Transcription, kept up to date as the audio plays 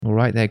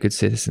right there, good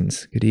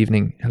citizens. Good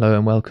evening, hello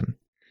and welcome.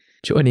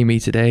 Joining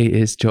me today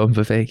is John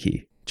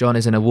Vervaeke. John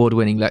is an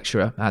award-winning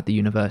lecturer at the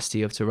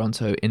University of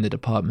Toronto in the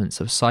departments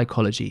of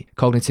psychology,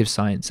 cognitive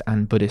science,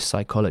 and Buddhist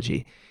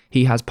psychology.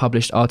 He has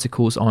published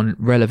articles on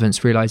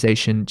relevance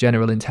realization,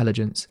 general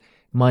intelligence,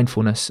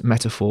 mindfulness,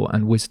 metaphor,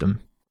 and wisdom.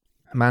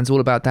 Man's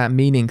all about that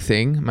meaning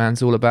thing.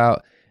 Man's all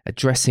about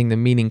addressing the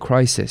meaning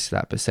crisis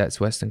that besets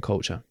Western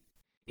culture.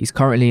 He's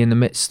currently in the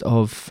midst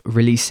of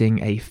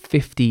releasing a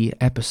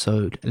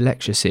 50-episode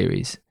lecture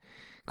series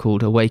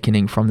called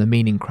Awakening from the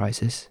Meaning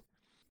Crisis.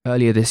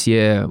 Earlier this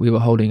year, we were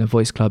holding a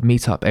Voice Club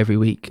meetup every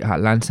week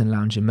at Lantern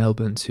Lounge in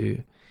Melbourne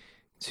to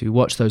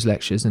watch those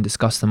lectures and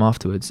discuss them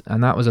afterwards.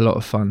 And that was a lot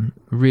of fun,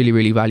 really,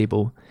 really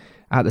valuable.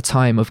 At the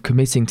time of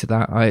committing to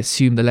that, I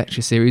assumed the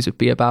lecture series would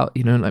be about,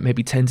 like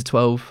maybe 10 to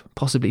 12,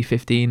 possibly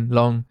 15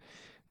 long.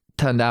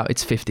 Turned out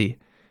it's 50.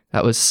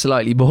 That was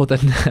slightly more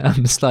than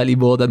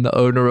the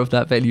owner of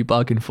that venue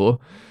bargained for.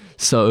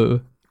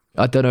 So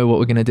I don't know what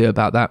we're going to do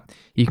about that.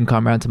 You can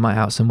come around to my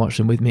house and watch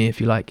them with me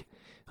if you like.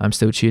 I'm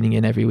still tuning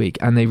in every week,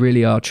 and they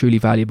really are truly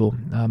valuable.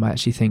 I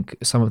actually think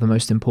some of the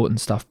most important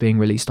stuff being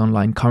released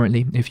online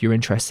currently, if you're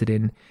interested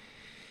in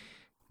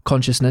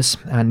consciousness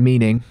and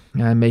meaning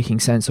and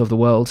making sense of the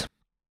world,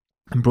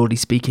 and broadly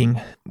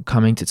speaking,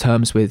 coming to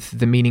terms with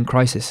the meaning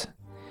crisis,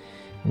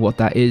 what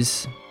that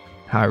is,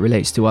 how it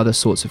relates to other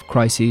sorts of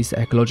crises, the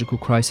ecological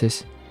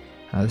crisis,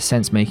 the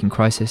sense-making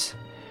crisis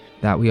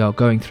that we are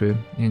going through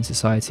in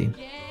society.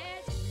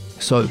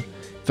 So,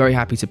 very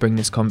happy to bring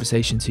this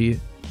conversation to you,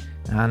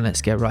 and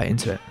let's get right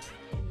into it.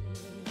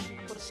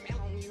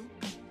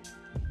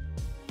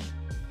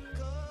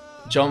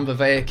 John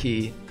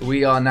Vervaeke,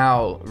 we are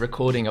now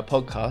recording a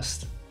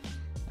podcast,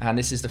 and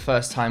this is the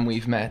first time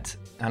we've met,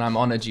 and I'm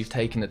honoured you've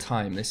taken the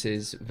time. This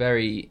is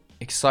very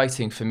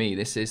exciting for me.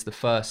 This is the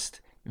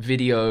first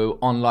video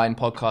online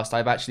podcast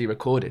I've actually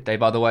recorded.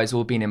 They've otherwise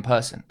all been in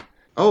person.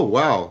 Oh,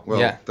 wow. Well,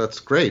 yeah. That's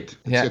great.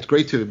 It's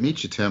great to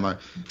meet you, Tim.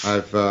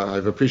 I've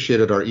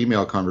appreciated our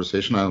email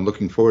conversation. I'm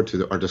looking forward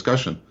to our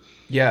discussion.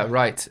 Yeah,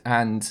 right.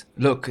 And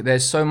look,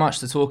 there's so much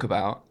to talk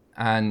about.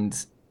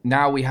 And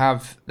now we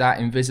have that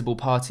invisible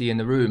party in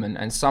the room.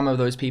 And some of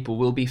those people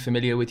will be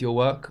familiar with your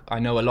work. I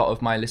know a lot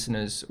of my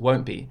listeners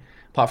won't be,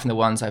 apart from the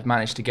ones I've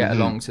managed to get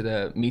along to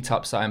the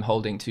meetups that I'm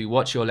holding to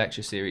watch your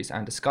lecture series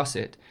and discuss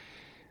it.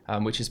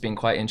 Which has been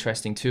quite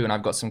interesting too. And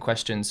I've got some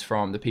questions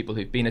from the people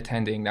who've been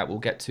attending that we'll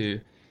get to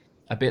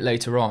a bit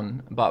later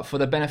on. But for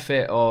the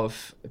benefit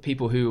of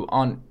people who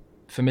aren't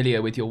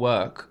familiar with your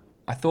work,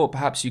 I thought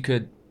perhaps you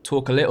could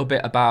talk a little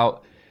bit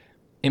about,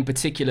 in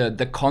particular,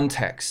 the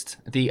context,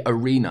 the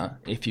arena,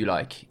 if you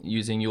like,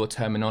 using your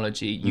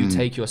terminology, you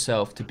take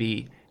yourself to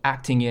be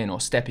acting in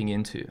or stepping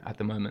into at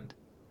the moment.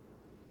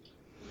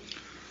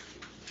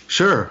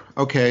 Sure.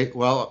 Okay.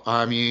 Well,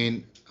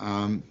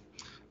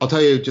 I'll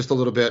tell you just a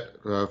little bit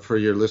for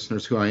your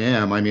listeners who I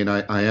am. I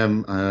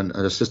am an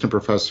assistant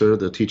professor,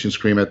 the teaching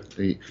stream at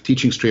the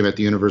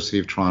University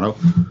of Toronto,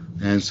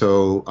 and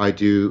so I'm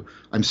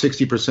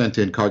 60%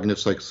 in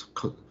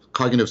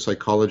cognitive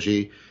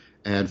psychology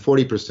and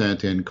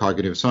 40% in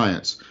cognitive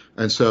science,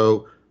 and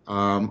so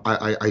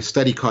I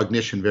study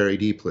cognition very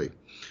deeply,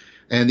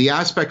 and the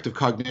aspect of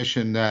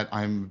cognition that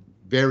I'm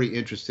very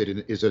interested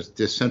in is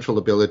this central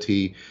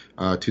ability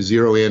to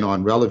zero in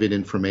on relevant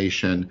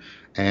information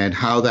and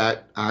how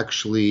that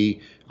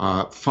actually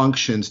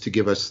functions to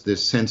give us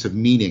this sense of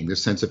meaning,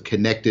 this sense of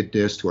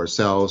connectedness to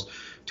ourselves,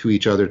 to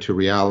each other, to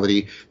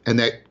reality,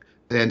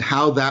 and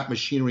how that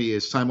machinery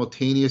is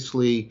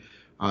simultaneously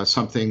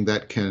something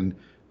that can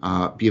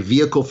be a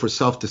vehicle for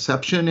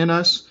self-deception in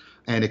us,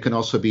 and it can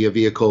also be a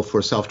vehicle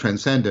for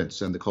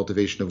self-transcendence and the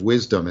cultivation of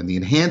wisdom and the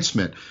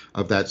enhancement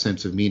of that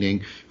sense of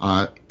meaning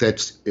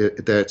that's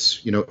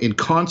in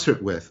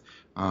concert with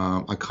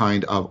a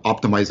kind of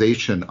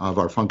optimization of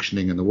our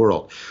functioning in the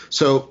world.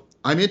 So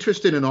I'm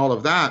interested in all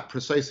of that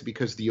precisely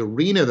because the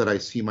arena that I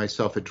see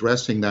myself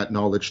addressing that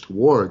knowledge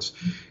towards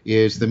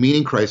is the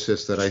meaning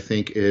crisis that I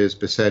think is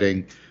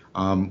besetting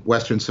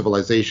Western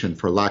civilization,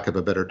 for lack of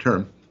a better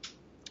term.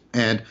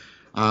 And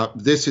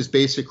this is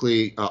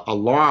basically a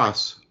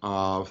loss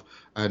of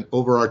an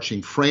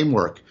overarching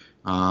framework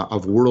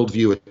of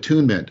worldview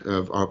attunement,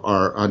 of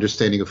our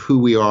understanding of who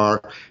we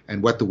are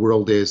and what the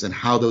world is and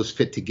how those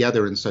fit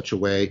together in such a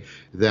way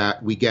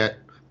that we get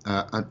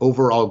an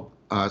overall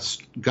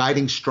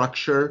guiding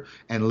structure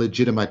and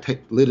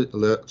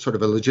sort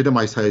of a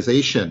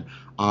legitimization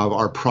of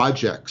our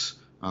projects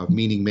of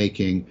meaning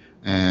making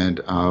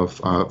and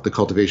of the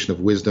cultivation of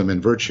wisdom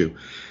and virtue.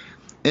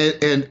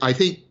 And I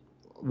think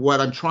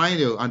what I'm trying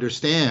to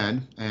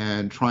understand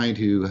and trying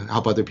to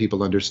help other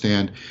people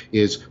understand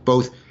is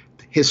both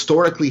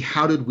historically,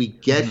 how did we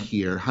get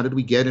here? How did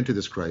we get into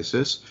this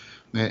crisis?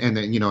 And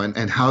then,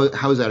 and how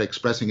is that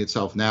expressing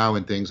itself now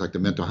in things like the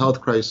mental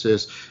health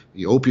crisis,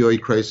 the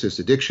opioid crisis,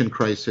 addiction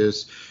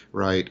crisis,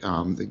 right?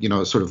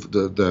 Sort of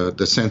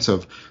the sense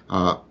of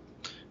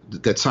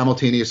that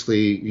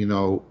simultaneously,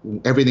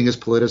 everything is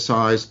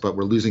politicized, but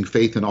we're losing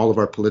faith in all of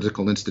our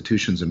political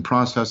institutions and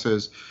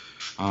processes.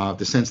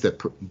 The sense that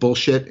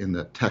bullshit, in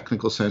the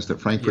technical sense that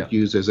Frankfurt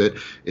uses it,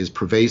 is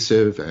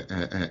pervasive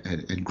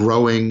and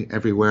growing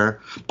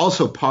everywhere.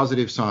 Also,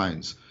 positive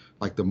signs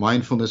like the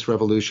mindfulness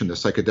revolution, the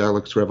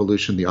psychedelics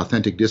revolution, the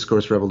authentic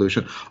discourse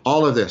revolution,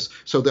 all of this.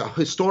 So the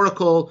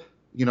historical,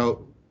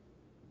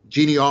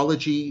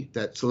 genealogy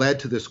that's led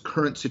to this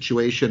current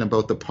situation,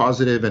 about the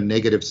positive and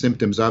negative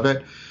symptoms of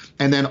it.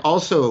 And then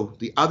also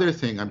the other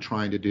thing I'm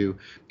trying to do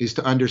is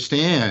to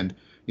understand,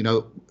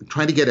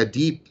 trying to get a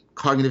deep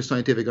cognitive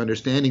scientific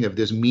understanding of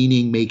this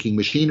meaning-making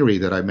machinery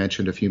that I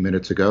mentioned a few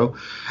minutes ago,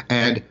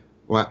 and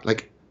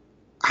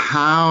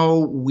how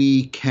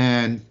we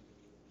can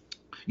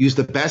use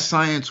the best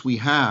science we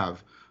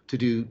have to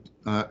do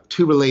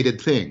two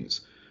related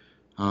things.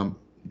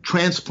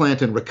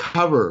 Transplant and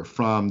recover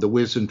from the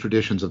wisdom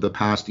traditions of the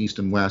past, East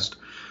and West,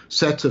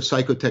 sets of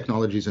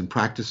psychotechnologies and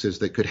practices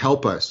that could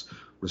help us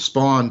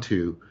respond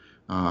to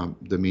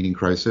the meaning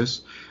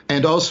crisis,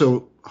 and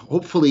also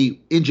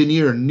hopefully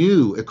engineer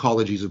new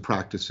ecologies of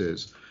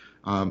practices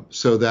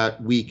so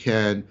that we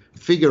can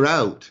figure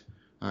out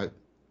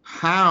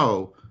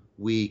how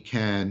we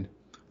can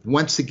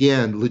once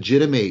again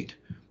legitimate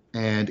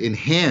and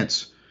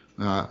enhance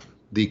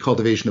the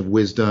cultivation of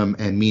wisdom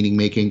and meaning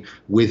making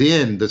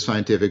within the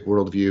scientific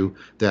worldview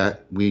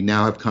that we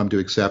now have come to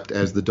accept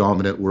as the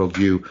dominant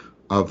worldview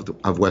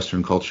of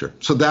Western culture.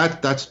 So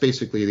that's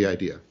basically the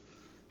idea.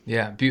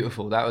 Yeah,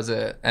 beautiful. That was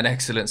an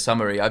excellent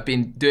summary. I've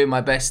been doing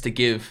my best to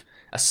give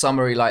a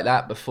summary like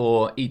that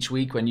before each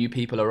week when new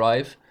people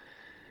arrive,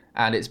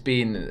 and it's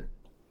been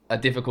a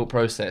difficult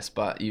process,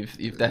 but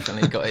you've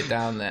definitely got it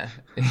down there.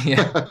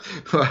 Yeah.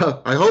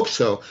 Well, I hope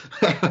so.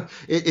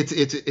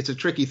 It's a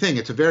tricky thing.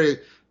 It's a very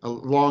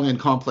long and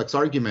complex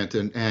argument,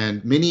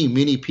 and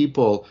many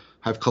people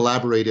have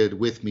collaborated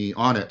with me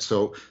on it.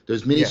 So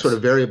there's many sort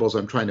of variables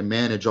I'm trying to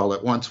manage all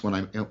at once when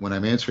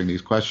I'm answering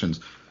these questions.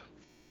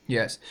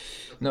 Yes.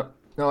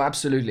 No,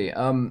 absolutely.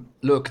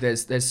 Look,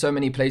 there's so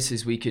many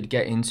places we could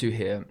get into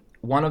here.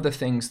 One of the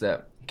things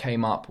that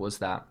came up was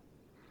that,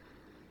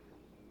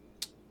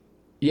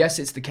 yes,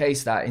 it's the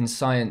case that in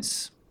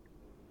science,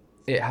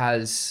 it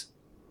has,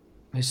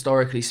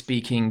 historically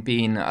speaking,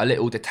 been a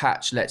little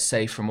detached, let's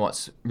say, from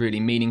what's really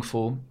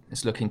meaningful.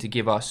 It's looking to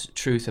give us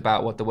truth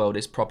about what the world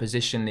is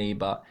propositionally,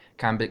 but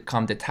can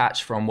become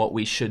detached from what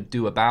we should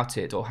do about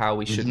it or how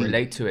we should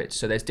relate to it.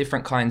 So there's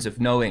different kinds of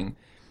knowing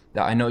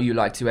that I know you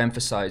like to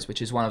emphasize,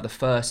 which is one of the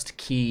first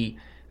key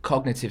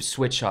cognitive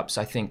switch-ups,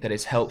 I think, that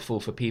is helpful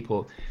for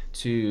people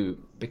to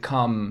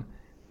become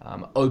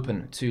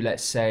open to,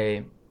 let's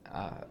say,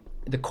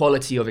 the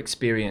quality of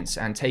experience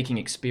and taking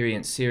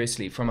experience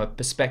seriously from a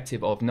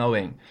perspective of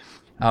knowing.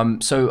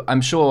 So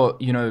I'm sure,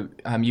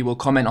 you will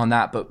comment on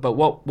that, but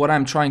what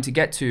I'm trying to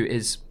get to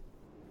is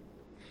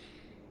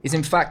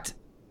in fact,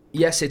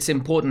 yes, it's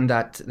important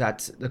that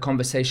the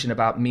conversation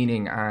about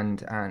meaning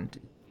and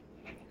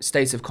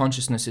states of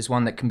consciousness is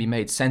one that can be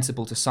made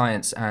sensible to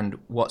science, and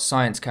what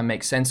science can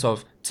make sense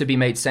of to be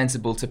made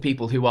sensible to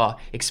people who are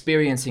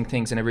experiencing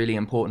things in a really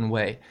important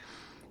way.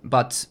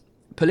 But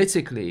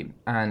politically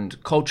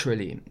and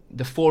culturally,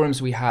 the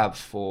forums we have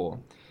for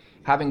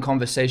having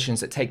conversations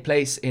that take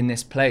place in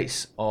this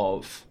place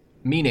of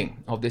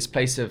meaning, of this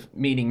place of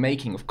meaning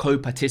making, of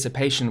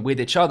co-participation with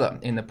each other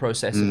in the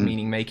process of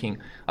meaning making,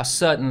 is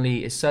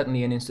certainly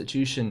an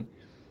institution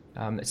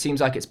that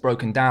seems like it's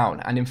broken down.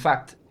 And in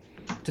fact,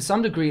 to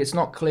some degree, it's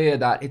not clear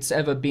that it's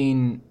ever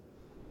been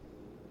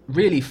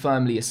really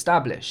firmly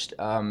established.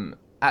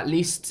 At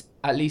least,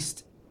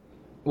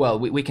 well,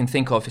 we can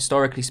think of,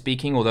 historically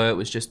speaking, although it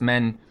was just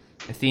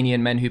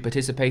Athenian men who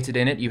participated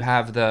in it. You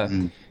have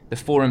the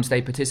forums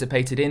they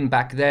participated in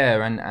back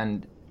there,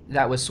 and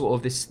that was sort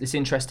of this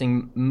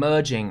interesting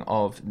merging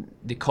of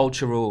the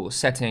cultural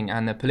setting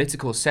and the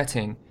political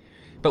setting.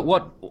 But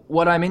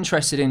what I'm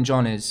interested in,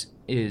 John, is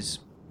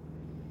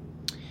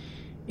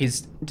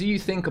do you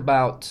think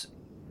about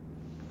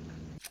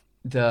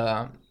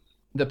the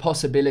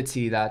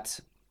possibility that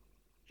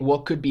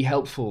what could be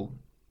helpful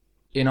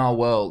in our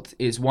world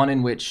is one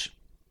in which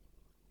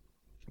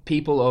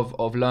people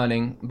of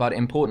learning, but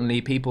importantly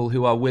people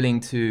who are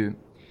willing to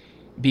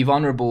be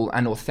vulnerable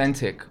and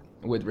authentic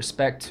with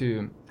respect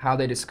to how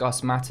they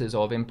discuss matters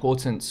of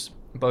importance,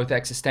 both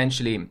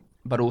existentially,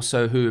 but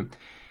also who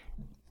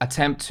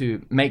attempt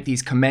to make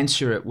these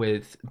commensurate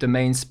with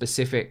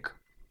domain-specific,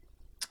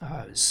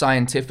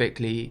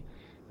 scientifically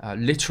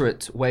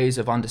literate ways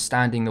of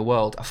understanding the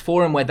world. A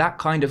forum where that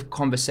kind of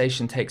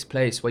conversation takes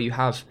place, where you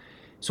have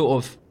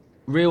sort of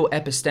real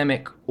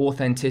epistemic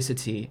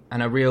authenticity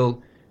and a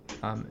real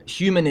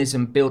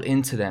humanism built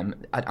into them.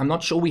 I'm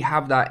not sure we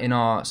have that in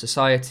our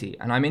society,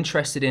 and I'm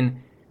interested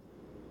in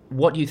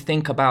what you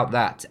think about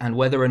that, and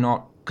whether or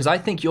not, because I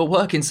think your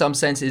work in some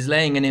sense is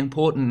laying an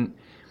important,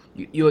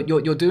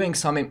 you're doing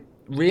some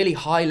really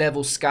high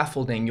level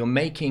scaffolding. You're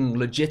making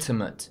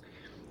legitimate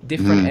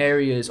different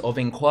areas of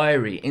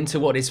inquiry into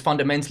what is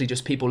fundamentally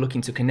just people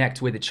looking to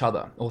connect with each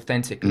other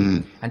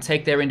authentically and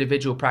take their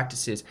individual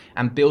practices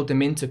and build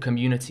them into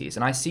communities.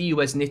 And I see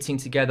you as knitting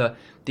together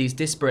these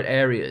disparate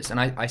areas, and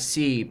I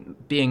see,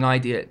 being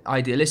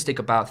idealistic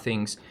about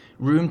things,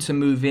 room to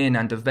move in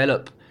and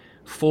develop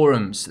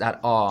forums that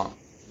are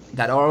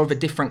of a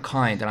different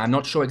kind. And I'm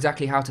not sure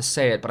exactly how to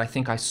say it, but I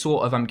think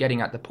I'm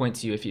getting at the point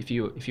to you,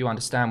 if you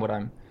understand what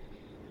I'm,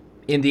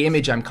 in the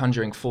image I'm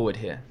conjuring forward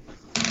here.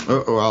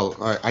 Well,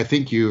 I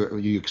think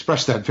you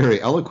expressed that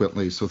very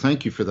eloquently, so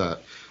thank you for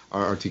that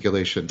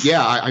articulation.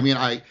 Yeah, I mean,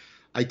 I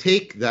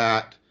take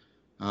that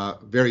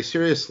very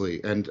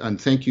seriously,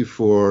 and thank you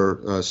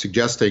for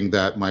suggesting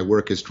that my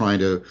work is trying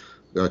to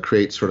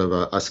create sort of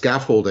a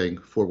scaffolding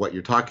for what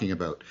you're talking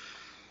about.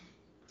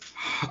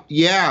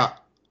 Yeah,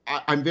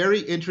 I'm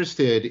very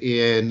interested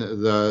in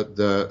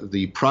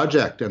the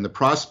project and the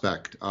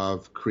prospect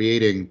of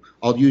creating,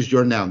 I'll use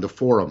your noun, the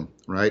forum,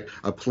 right?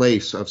 A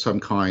place of some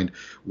kind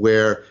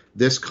where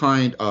this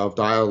kind of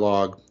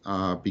dialogue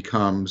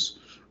becomes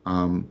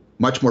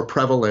much more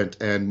prevalent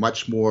and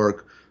much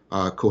more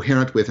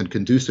coherent with and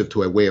conducive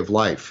to a way of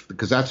life,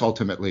 because that's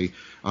ultimately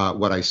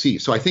what I see.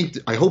 So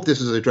I hope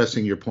this is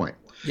addressing your point.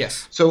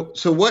 Yes. So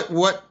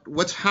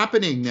what's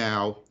happening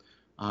now?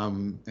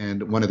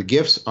 And one of the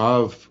gifts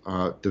of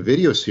the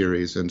video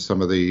series and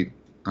all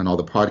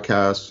the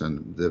podcasts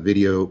and the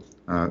video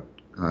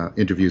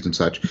interviews and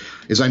such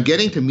is I'm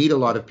getting to meet a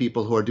lot of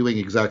people who are doing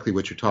exactly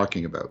what you're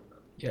talking about.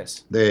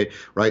 Yes. They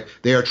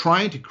are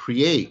trying to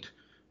create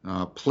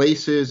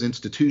places,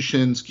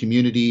 institutions,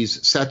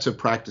 communities, sets of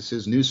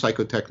practices, new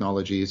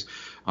psychotechnologies,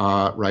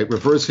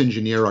 reverse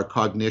engineer our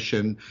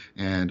cognition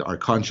and our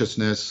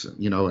consciousness,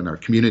 and our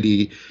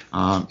community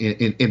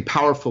in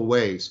powerful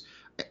ways.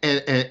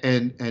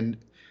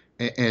 And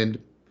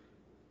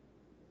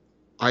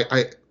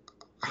I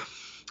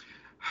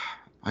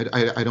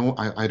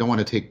don't want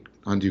to take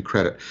undue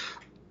credit.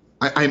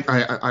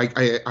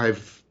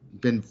 I've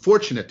been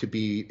fortunate to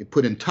be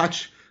put in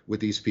touch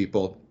with these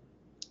people,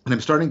 and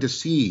I'm starting to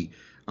see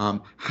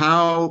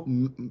how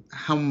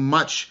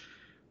much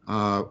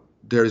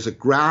there's a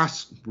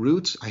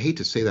grassroots. I hate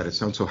to say that; it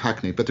sounds so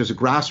hackneyed, but there's a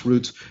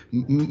grassroots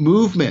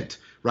movement,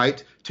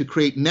 right, to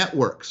create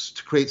networks,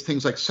 to create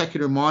things like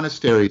secular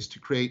monasteries, to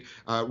create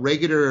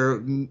regular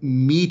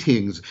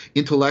meetings,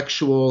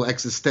 intellectual,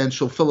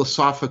 existential,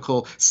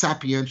 philosophical,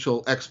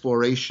 sapiential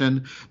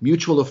exploration,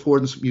 mutual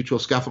affordance, mutual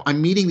scaffold.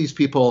 I'm meeting these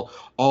people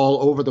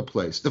all over the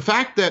place. The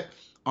fact that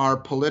our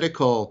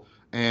political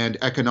and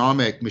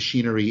economic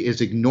machinery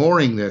is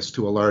ignoring this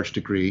to a large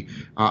degree,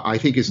 I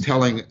think is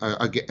telling,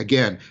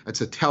 again,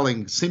 it's a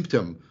telling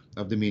symptom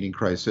of the meaning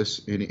crisis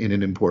in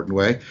an important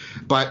way.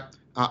 But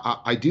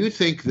I do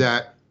think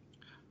that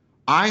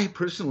I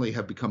personally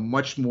have become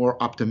much more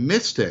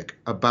optimistic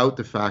about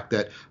the fact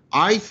that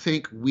I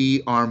think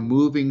we are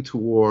moving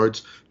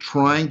towards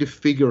trying to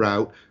figure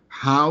out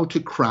how to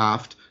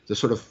craft the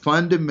sort of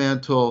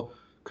fundamental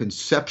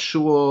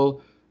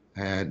conceptual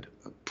and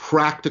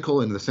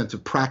practical, in the sense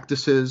of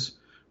practices,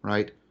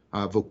 right,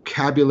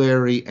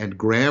 vocabulary and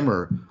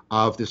grammar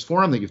of this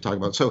forum that you've talked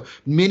about. So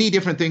many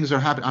different things are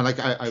happening. Like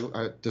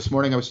this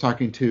morning I was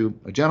talking to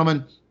a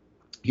gentleman.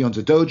 He owns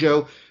a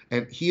dojo,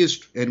 and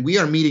we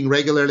are meeting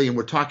regularly, and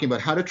we're talking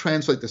about how to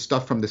translate the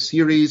stuff from the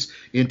series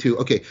into,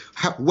 okay,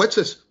 what's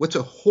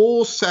a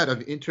whole set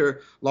of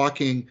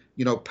interlocking,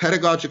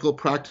 pedagogical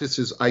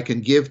practices I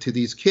can give to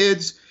these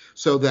kids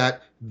so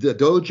that the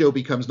dojo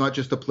becomes not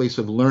just a place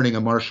of learning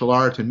a martial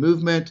art and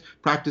movement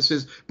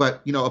practices,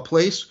 but, a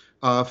place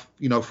of,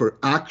 for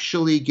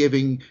actually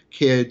giving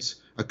kids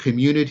a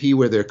community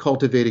where they're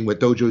cultivating what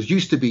dojos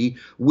used to be,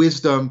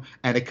 wisdom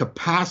and a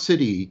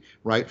capacity,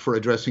 right, for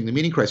addressing the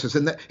meaning crisis.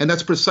 And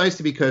that's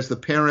precisely because the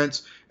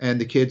parents and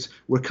the kids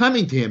were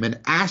coming to him and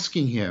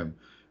asking him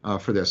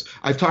for this.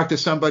 I've talked to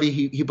somebody,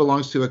 he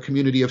belongs to a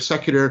community of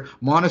secular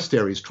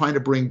monasteries, trying to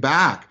bring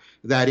back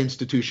that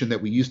institution that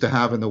we used to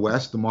have in the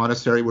West, the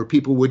monastery, where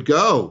people would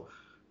go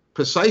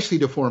precisely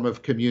to form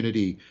of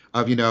community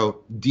of,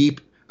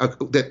 deep,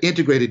 that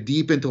integrated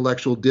deep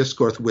intellectual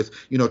discourse with,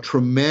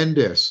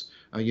 tremendous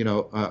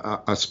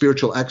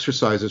spiritual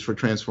exercises for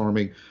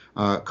transforming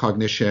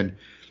cognition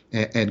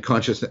and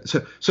consciousness.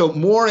 So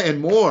more and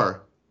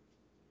more,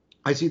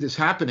 I see this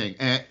happening.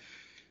 And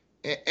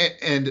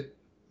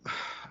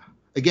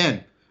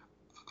again,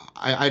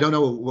 I don't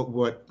know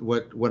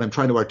what I'm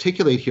trying to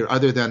articulate here,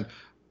 other than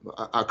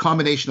a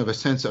combination of a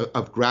sense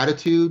of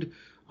gratitude,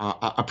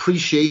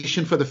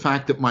 appreciation for the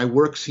fact that my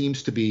work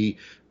seems to be,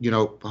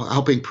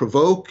 helping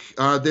provoke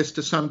this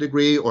to some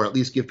degree, or at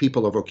least give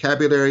people a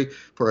vocabulary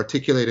for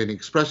articulating and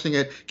expressing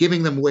it,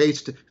 giving them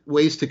ways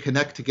to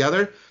connect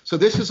together. So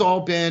this has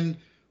all been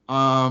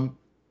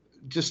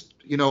just,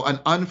 an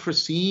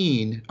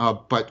unforeseen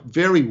but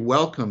very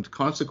welcomed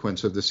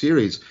consequence of the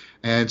series.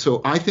 And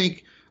so I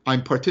think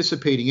I'm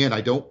participating in.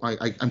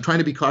 I'm trying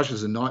to be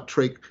cautious and not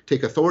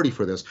take authority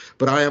for this,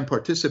 but I am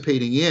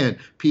participating in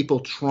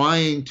people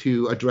trying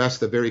to address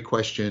the very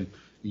question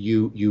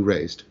you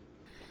raised.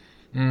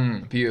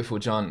 Beautiful,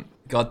 John.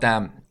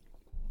 Goddamn.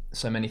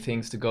 so many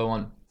things to go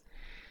on.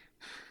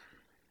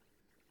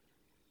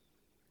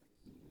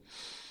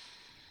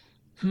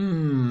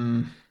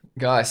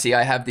 Guys, see,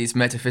 I have these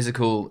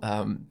metaphysical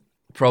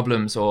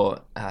problems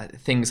or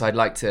things I'd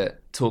like to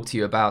talk to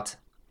you about.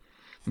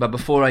 But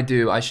before I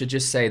do, I should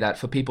just say that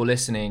for people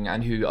listening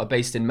and who are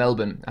based in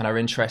Melbourne and are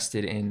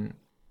interested in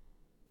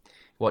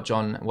what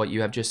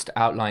you have just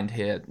outlined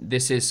here,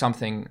 this is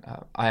something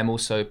I am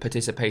also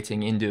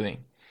participating in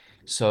doing.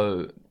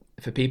 So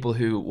for people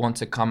who want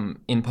to come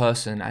in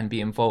person and be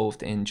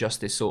involved in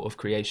just this sort of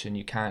creation,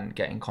 you can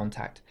get in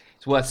contact.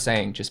 It's worth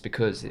saying just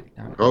because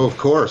Oh, of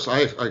course.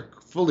 I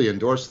fully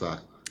endorse that.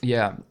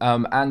 yeah.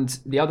 And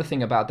the other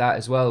thing about that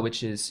as well,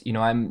 which is,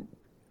 I'm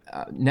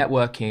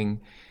networking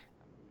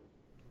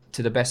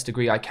to the best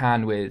degree I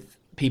can with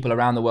people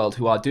around the world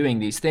who are doing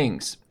these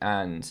things.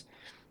 And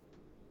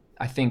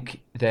I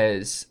think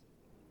there's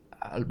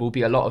will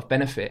be a lot of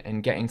benefit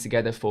in getting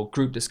together for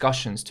group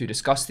discussions to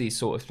discuss these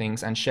sort of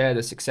things and share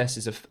the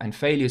successes and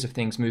failures of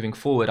things moving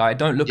forward. I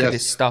don't look at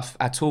this stuff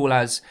at all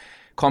as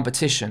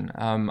competition.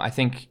 I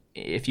think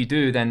if you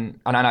do, then,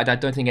 and I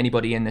don't think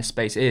anybody in this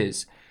space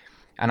is,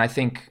 and I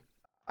think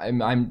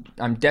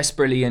I'm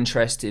desperately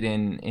interested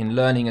in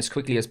learning as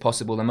quickly as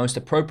possible the most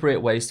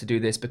appropriate ways to do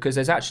this, because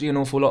there's actually an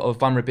awful lot of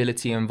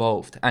vulnerability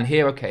involved. And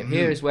here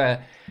is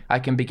where I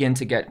can begin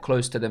to get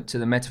close to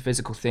the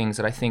metaphysical things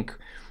that I think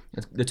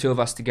the two of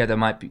us together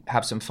might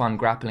have some fun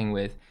grappling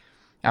with.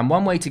 And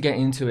one way to get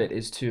into it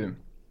is to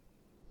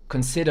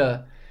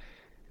consider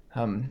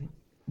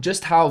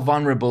just how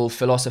vulnerable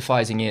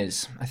philosophizing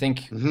is. I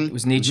think it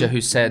was Nietzsche who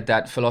said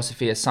that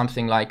philosophy is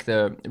something like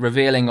the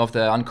revealing of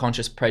the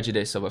unconscious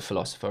prejudice of a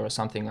philosopher, or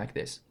something like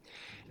this.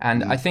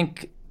 And I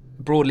think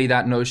broadly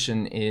that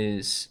notion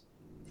is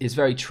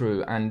very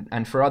true.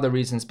 And for other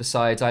reasons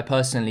besides, I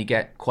personally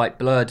get quite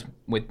blurred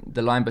with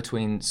the line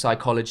between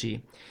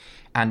psychology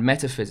and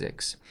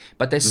metaphysics.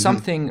 But there's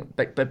something,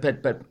 but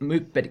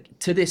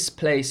to this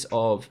place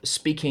of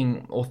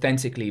speaking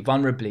authentically,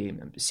 vulnerably,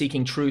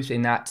 seeking truth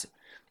in that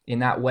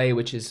way,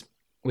 which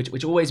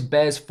always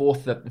bears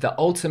forth the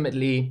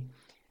ultimately,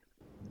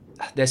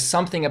 there's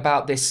something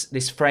about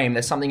this frame,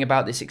 there's something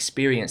about this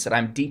experience that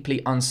I'm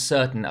deeply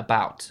uncertain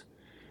about,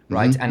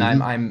 right? And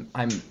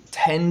I'm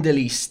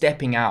tenderly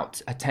stepping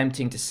out,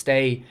 attempting to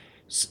stay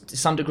to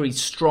some degree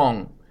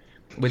strong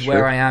with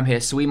where I am here,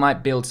 so we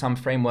might build some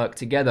framework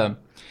together.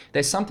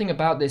 There's something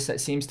about this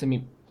that seems to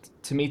me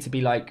to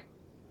be like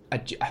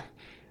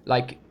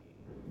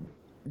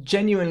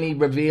genuinely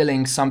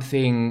revealing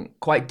something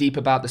quite deep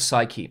about the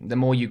psyche the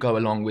more you go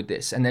along with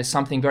this. And there's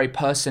something very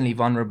personally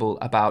vulnerable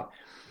about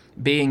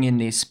being in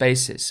these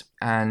spaces.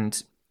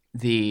 And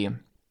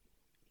in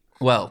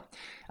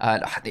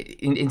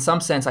some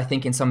sense, I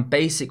think in some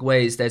basic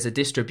ways, there's a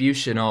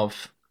distribution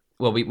of,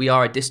 well, we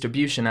are a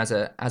distribution as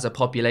a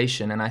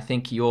population. And I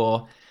think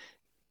your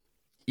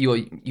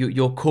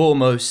core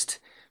most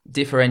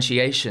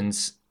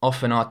differentiations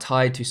often are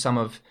tied to some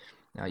of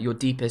your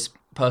deepest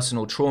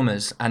personal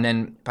traumas, and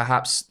then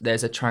perhaps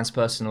there's a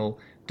transpersonal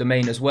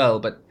domain as well.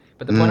 But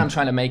the point I'm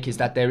trying to make is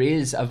that there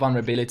is a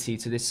vulnerability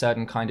to this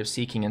certain kind of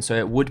seeking, and so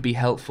it would be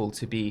helpful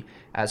to be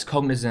as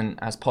cognizant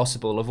as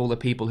possible of all the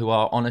people who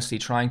are honestly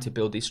trying to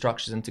build these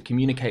structures and to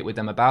communicate with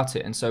them about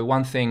it. And so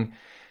one thing,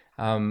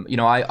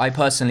 I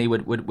personally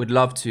would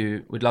love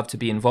to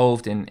be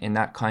involved in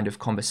that kind of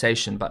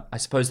conversation, but I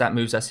suppose that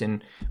moves us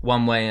in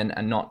one way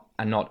and not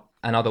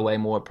another way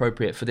more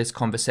appropriate for this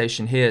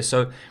conversation here.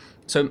 So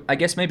I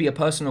guess maybe a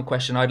personal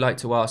question I'd like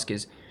to ask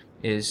is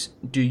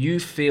do you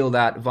feel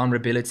that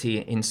vulnerability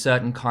in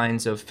certain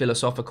kinds of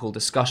philosophical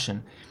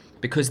discussion?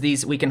 Because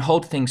we can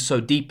hold things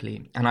so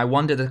deeply, and I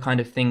wonder the kind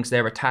of things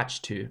they're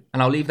attached to.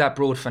 And I'll leave that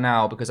broad for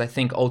now, because I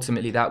think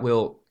ultimately that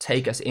will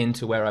take us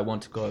into where I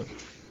want to go.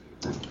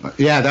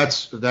 Yeah,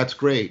 that's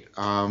great.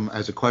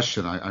 As a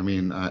question, I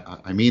mean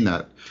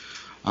that.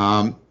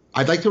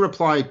 I'd like to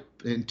reply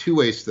in two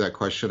ways to that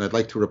question. I'd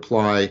like to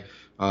reply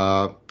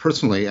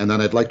personally, and then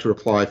I'd like to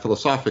reply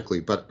philosophically.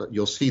 But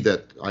you'll see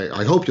that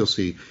I hope you'll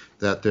see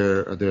that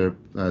they're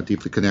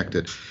deeply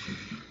connected.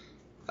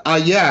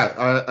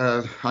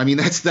 I mean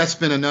that's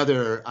been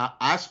another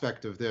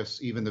aspect of this,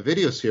 even the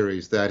video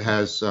series that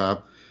has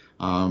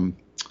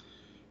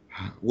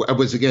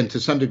was again to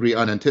some degree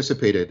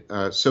unanticipated.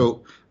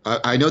 So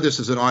I know this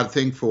is an odd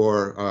thing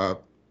for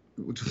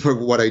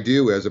what I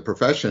do as a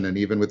profession, and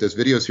even with this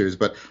video series,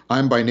 but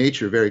I'm by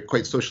nature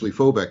quite socially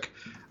phobic.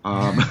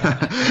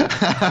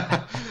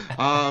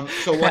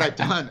 So what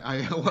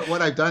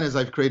I've done is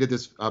I've created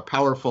this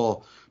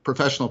powerful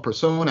professional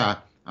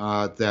persona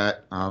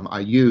that I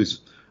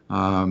use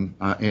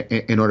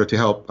in order to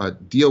help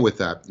deal with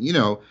that,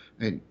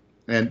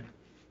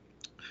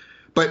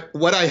 but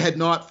what I had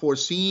not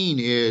foreseen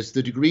is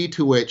the degree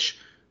to which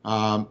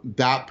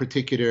that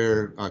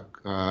particular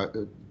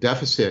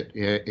deficit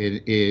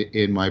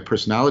in my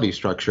personality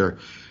structure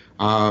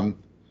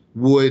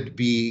would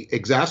be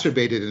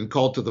exacerbated and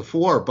called to the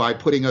fore by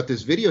putting out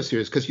this video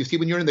series. Because you see,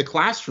 when you're in the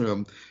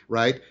classroom,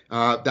 right,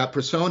 that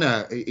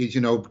persona is,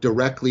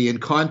 directly in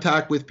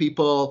contact with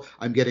people.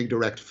 I'm getting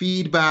direct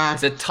feedback.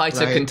 It's a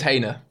tighter right?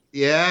 container.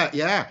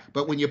 Yeah.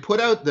 But when you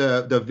put out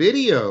the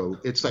video,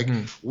 it's like,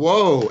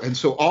 whoa. And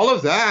so all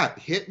of that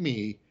hit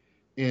me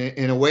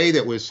in a way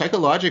that was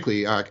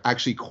psychologically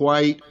actually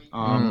quite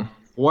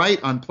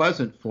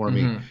unpleasant for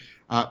me.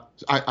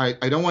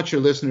 I don't want your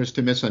listeners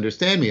to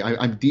misunderstand me.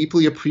 I'm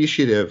deeply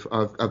appreciative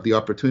of the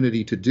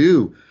opportunity to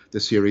do the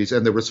series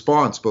and the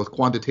response, both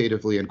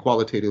quantitatively and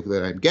qualitatively,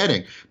 that I'm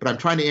getting. But I'm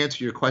trying to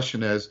answer your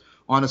question as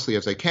honestly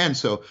as I can.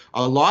 So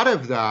a lot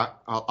of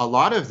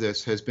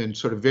this has been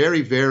sort of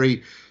very,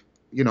 very,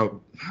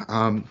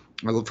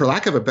 for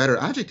lack of a better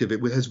adjective,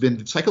 it has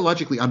been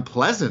psychologically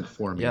unpleasant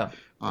for me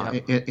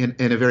in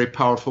a very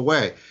powerful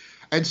way.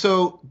 And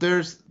so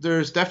there's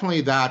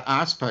definitely that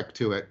aspect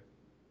to it.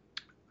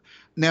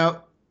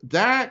 Now,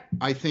 that,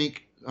 I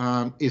think,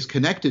 is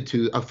connected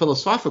to a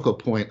philosophical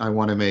point I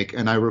want to make,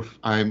 and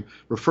I'm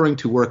referring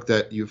to work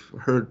that you've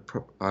heard,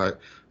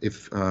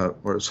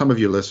 or some of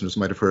your listeners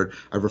might have heard,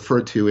 I've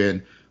referred to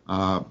in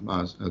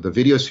the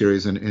video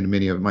series and in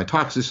many of my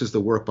talks. This is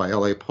the work by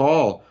L.A.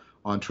 Paul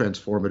on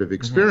transformative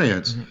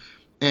experience.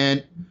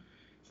 And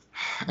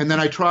then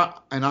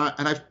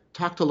I've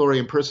talked to Lori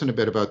in person a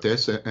bit about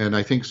this, and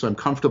I think so I'm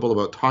comfortable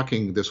about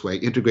talking this way,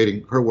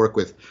 integrating her work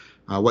with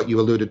what you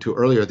alluded to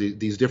earlier,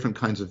 these different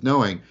kinds of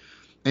knowing.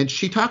 And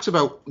she talks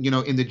about,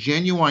 in the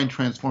genuine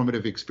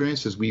transformative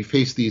experiences, we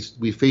face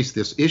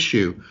this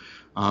issue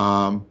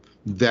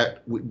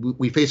that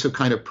we face a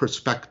kind of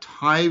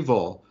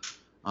perspectival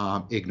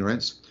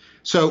ignorance.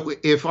 So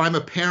if I'm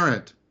a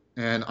parent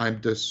and I'm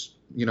just,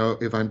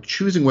 if I'm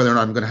choosing whether or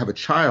not I'm going to have a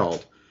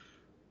child,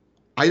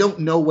 I don't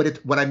know what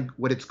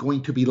it's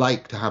going to be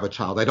like to have a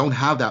child. I don't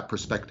have that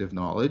perspective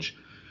knowledge,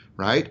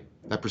 right?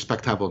 That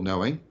perspectival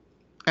knowing.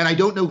 And I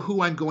don't know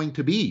who I'm going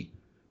to be,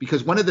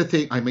 because one of the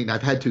things,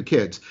 I've had 2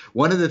 kids.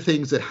 One of the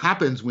things that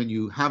happens when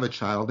you have a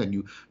child and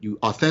you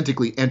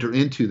authentically enter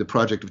into the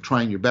project of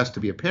trying your best to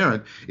be a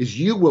parent is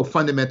you will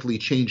fundamentally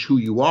change who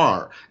you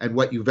are and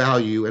what you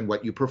value and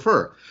what you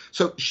prefer.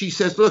 So she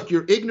says, look,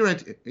 you're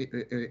ignorant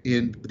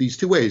in these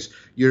 2 ways.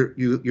 You're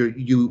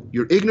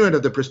ignorant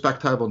of the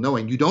perspectival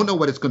knowing. You don't know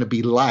what it's going to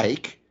be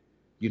like.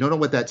 You don't know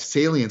what that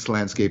salience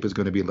landscape is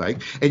going to be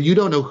like, and you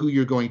don't know who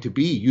you're going to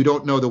be. You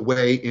don't know the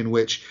way in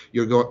which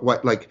you're going,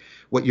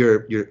 what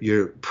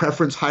your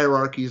preference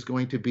hierarchy is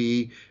going to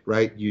be,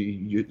 right?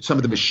 Some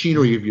of the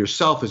machinery of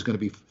yourself is going to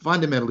be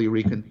fundamentally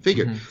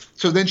reconfigured.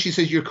 So then she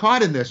says, you're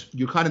caught in this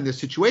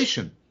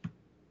situation,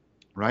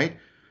 right?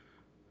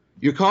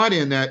 You're caught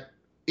in that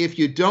if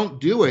you don't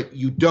do it,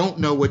 you don't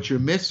know what you're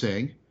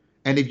missing,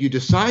 and if you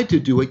decide to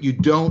do it, you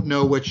don't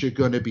know what you're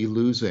going to be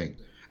losing.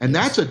 And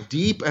that's a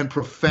deep and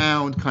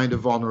profound kind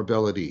of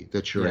vulnerability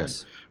that you're in,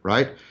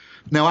 right?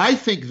 Now, I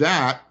think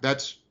that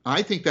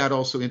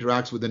also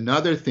interacts with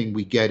another thing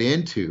we get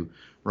into,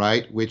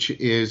 right? Which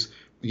is,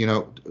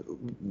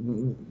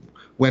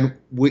 when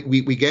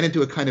we get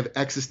into a kind of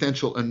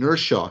existential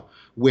inertia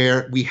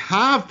where we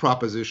have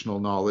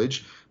propositional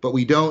knowledge, but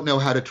we don't know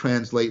how to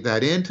translate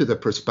that into the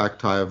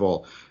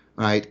perspectival,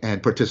 right,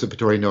 and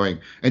participatory knowing.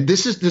 And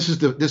this is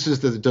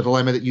the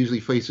dilemma that usually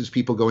faces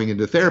people going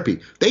into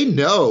therapy. They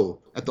know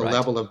at the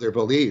level of their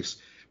beliefs,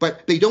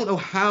 but they don't know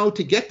how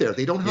to get there.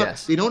 They don't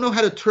know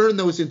how to turn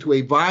those into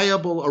a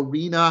viable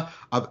arena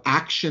of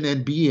action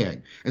and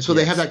being. And so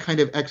they have that kind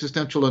of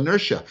existential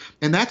inertia.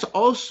 And that's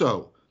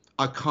also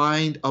a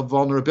kind of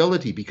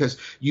vulnerability, because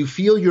you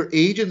feel your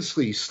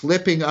agency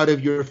slipping out of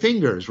your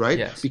fingers,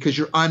 right? Because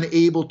you're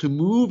unable to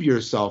move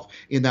yourself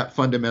in that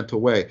fundamental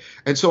way.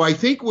 And so I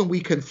think when we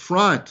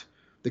confront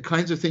the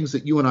kinds of things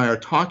that you and I are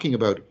talking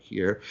about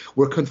here,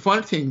 we're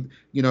confronting,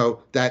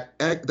 that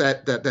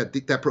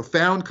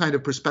profound kind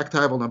of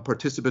perspectival and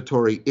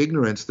participatory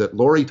ignorance that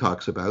Lori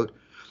talks about.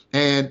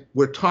 And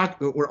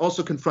we're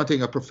also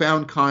confronting a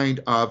profound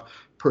kind of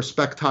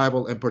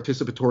perspectival and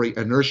participatory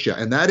inertia.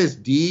 And that is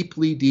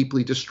deeply,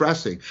 deeply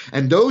distressing.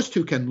 And those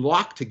 2 can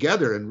lock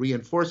together and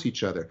reinforce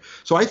each other.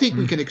 So I think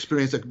we can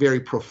experience a very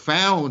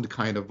profound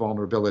kind of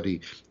vulnerability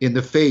in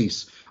the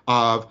face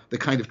of the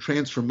kind of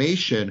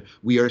transformation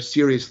we are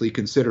seriously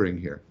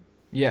considering here.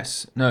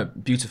 Yes, no,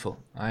 beautiful.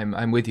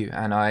 I'm with you.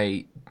 And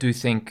I do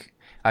think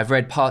I've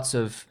read parts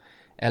of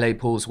L.A.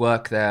 Paul's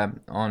work there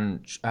on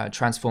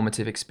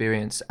transformative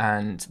experience,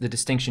 and the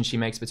distinction she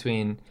makes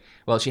between,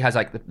 she has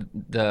like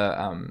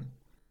the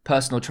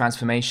personal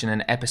transformation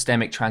and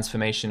epistemic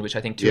transformation, which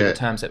I think 2 of the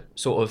terms that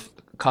sort of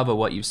cover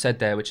what you've said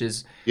there, which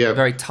is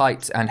very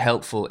tight and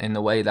helpful in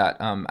the way that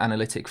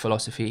analytic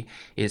philosophy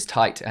is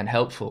tight and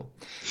helpful.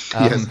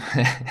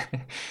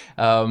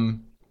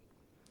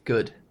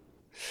 Good.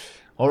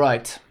 All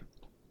right.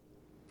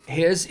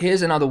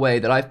 Here's another way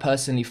that I've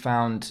personally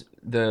found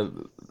the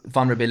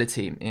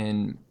vulnerability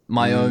in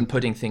my own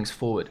putting things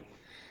forward,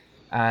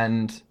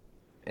 and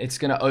it's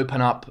going to open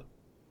up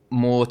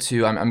more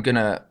to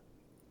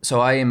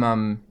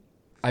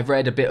I've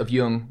read a bit of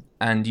Jung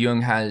and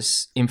Jung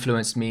has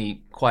influenced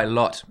me quite a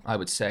lot, I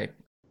would say.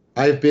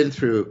 I've been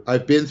through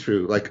like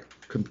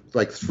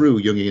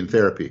through Jungian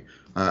therapy.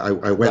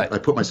 Right. I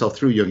put myself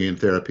through Jungian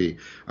therapy.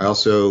 I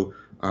also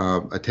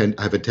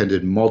have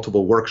attended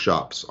multiple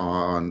workshops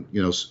on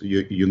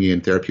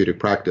Jungian therapeutic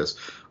practice.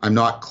 I'm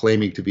not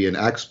claiming to be an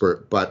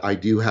expert, but I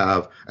do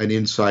have an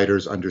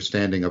insider's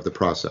understanding of the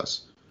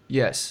process.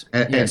 Yes.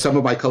 And Yes. some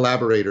of my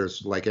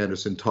collaborators, like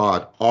Anderson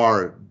Todd,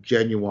 are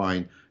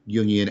genuine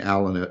Jungian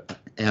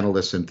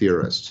analysts and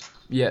theorists.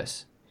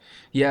 Yes.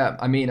 Yeah.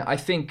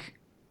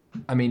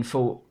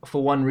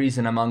 For one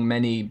reason among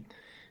many,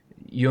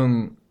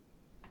 Jung,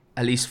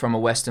 at least from a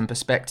Western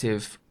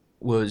perspective,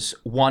 was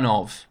one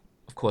of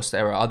course,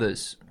 there are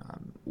others.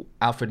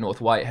 Alfred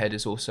North Whitehead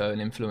is also an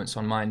influence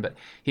on mine, but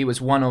he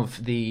was one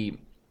of the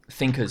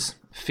thinkers,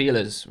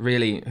 feelers,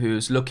 really,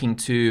 who's looking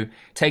to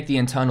take the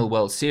internal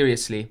world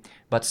seriously,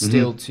 but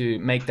still to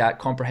make that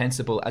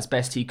comprehensible as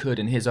best he could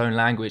in his own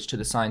language to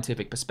the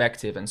scientific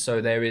perspective. And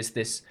so there is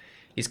this,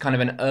 he's kind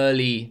of an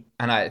early,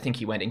 and I think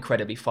he went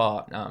incredibly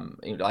far,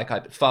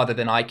 farther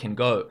than I can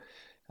go.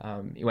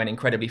 He went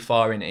incredibly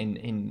far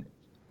in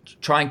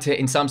trying to,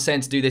 in some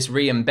sense, do this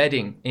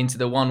re-embedding into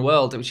the one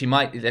world, which he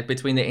might,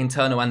 between the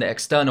internal and the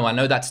external. I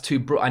know that's too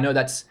broad. I know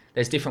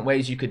there's different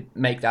ways you could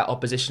make that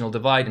oppositional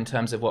divide in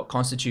terms of what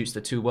constitutes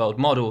the two-world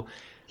model.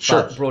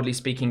 Sure. But broadly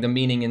speaking, the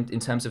meaning in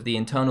terms of the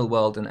internal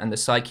world and the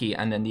psyche,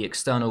 and then the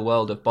external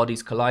world of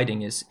bodies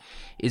colliding is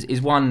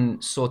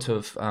one sort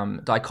of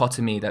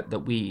dichotomy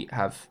that we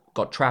have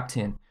got trapped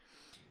in.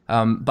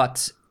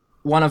 But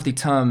one of the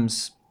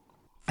terms,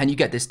 and you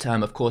get this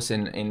term, of course,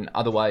 in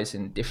otherwise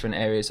in different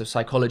areas of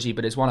psychology,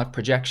 but it's one of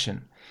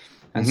projection.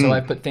 And so I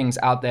put things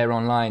out there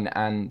online,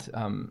 and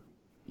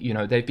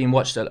they've been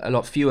watched a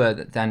lot fewer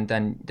than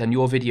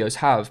your videos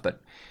have.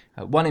 But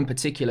one in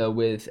particular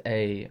with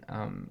a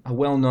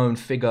well-known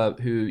figure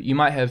who you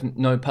might have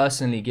known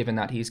personally, given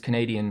that he's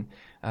Canadian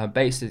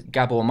based, is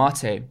Gabor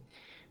Mate,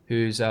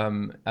 who's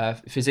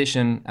a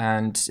physician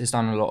and has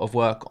done a lot of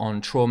work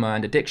on trauma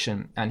and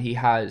addiction, and he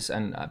has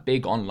a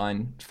big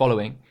online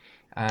following.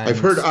 And I've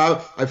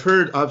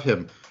heard of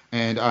him,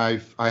 and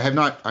I'm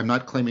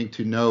not claiming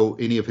to know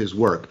any of his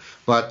work,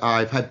 but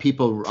I've had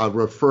people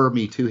refer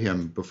me to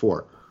him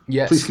before.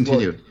 Yes, Please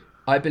continue. well,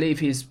 I believe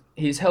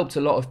he's helped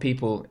a lot of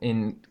people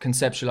in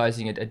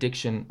conceptualizing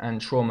addiction and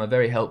trauma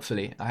very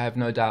helpfully. I have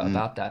no doubt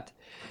about that.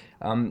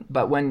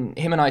 But when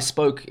him and I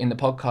spoke in the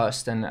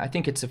podcast, and I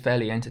think it's a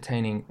fairly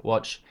entertaining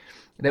watch,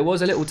 there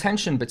was a little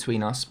tension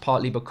between us,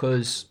 partly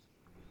because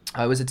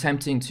I was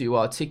attempting to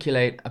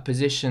articulate a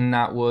position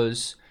that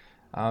was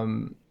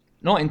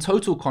not in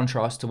total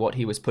contrast to what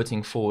he was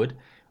putting forward,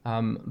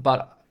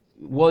 but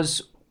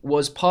was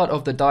part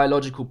of the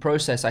dialogical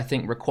process I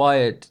think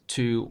required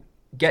to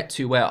get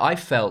to where I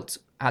felt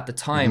at the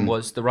time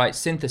was the right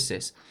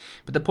synthesis.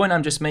 But the point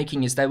I'm just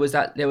making is there was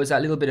that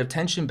little bit of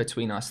tension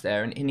between us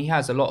there, and he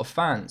has a lot of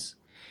fans,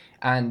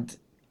 and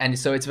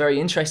so it's very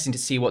interesting to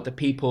see what the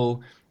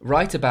people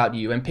write about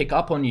you and pick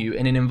up on you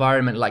in an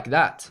environment like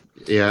that.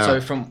 Yeah. So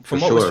from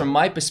what was from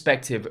my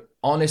perspective,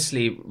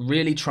 honestly,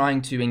 really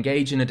trying to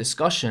engage in a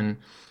discussion,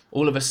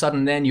 all of a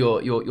sudden then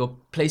you're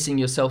placing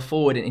yourself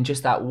forward in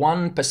just that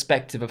one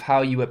perspective of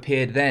how you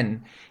appeared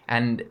then,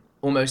 and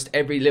almost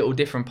every little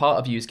different part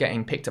of you is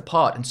getting picked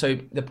apart. And so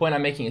the point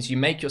I'm making is you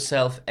make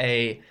yourself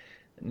a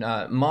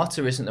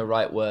martyr isn't the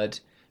right word.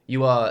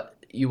 You are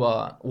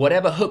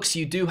whatever hooks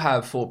you do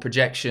have for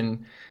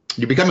projection.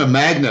 You become a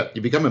magnet.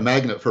 You become a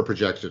magnet for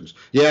projections.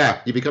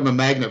 Yeah, you become a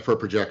magnet for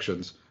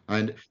projections.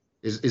 And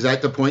is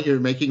that the point you're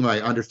making? Am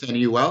I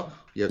understanding you well?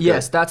 Yeah,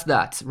 yes, that's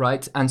that,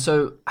 right? And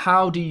so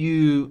how do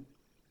you...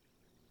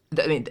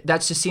 I mean,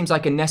 that just seems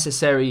like a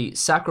necessary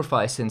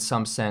sacrifice in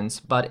some sense,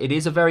 but it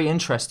is a very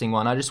interesting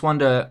one. I just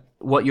wonder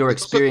what your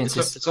experience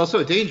is. It's also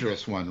a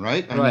dangerous one,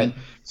 right? Right.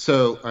 Let's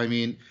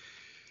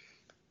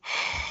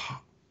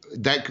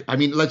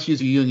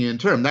use a Jungian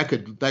term.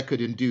 That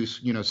could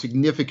induce,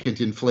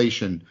 significant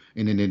inflation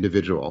in an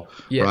individual,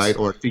 Yes. right?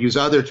 Or to use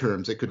other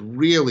terms, it could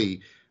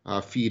really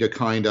feed a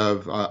kind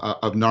of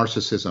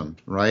narcissism,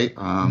 right?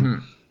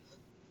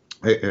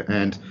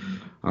 And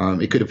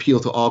it could appeal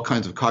to all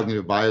kinds of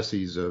cognitive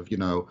biases of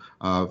the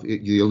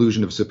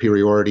illusion of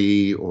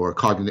superiority or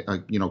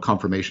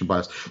confirmation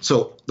bias.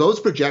 So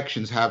those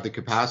projections have the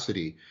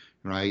capacity,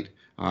 right,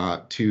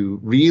 to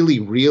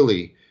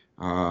really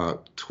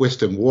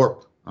twist and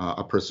warp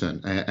a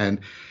person.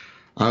 And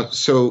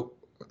so,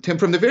 Tim,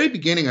 from the very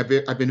beginning,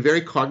 I've been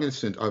very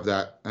cognizant of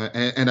that,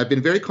 and I've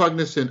been very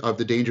cognizant of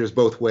the dangers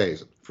both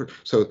ways.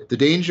 So the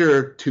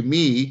danger to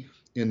me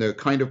in the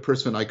kind of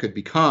person I could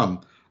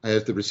become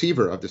as the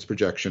receiver of this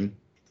projection.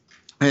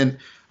 And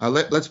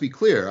let's be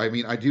clear. I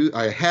mean,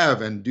 I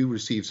have and do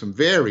receive some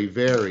very,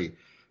 very,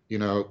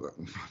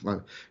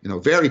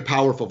 very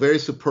powerful, very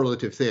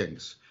superlative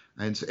things.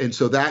 And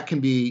so that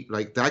can be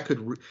like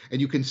and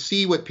you can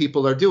see what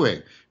people are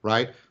doing,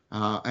 right?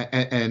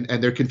 And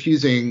they're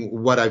confusing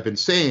what I've been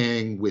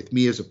saying with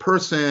me as a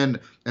person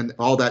and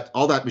all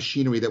that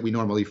machinery that we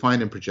normally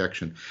find in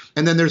projection.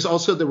 And then there's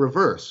also the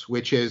reverse,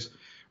 which is,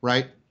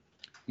 right,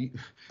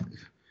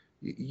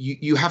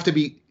 you have to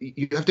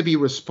be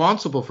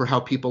responsible for how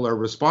people are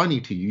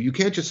responding to you. You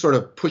can't just sort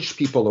of push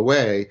people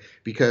away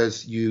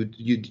because you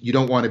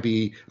don't want to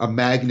be a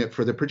magnet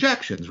for the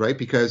projections, right?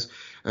 Because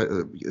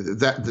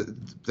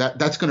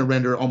that's going to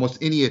render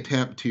almost any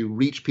attempt to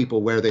reach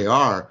people where they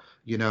are,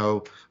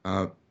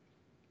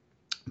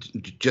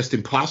 just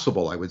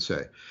impossible, I would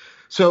say.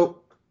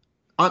 So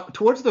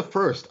towards the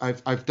first,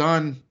 I've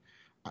done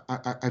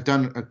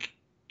a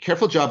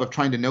careful job of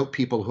trying to note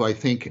people who I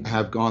think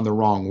have gone the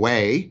wrong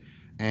way,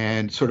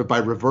 and sort of by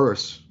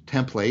reverse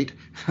template,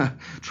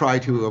 try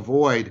to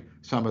avoid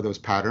some of those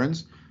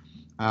patterns.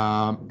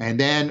 And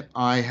then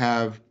I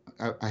have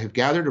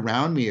gathered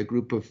around me a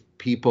group of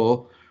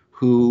people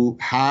who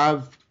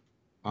have,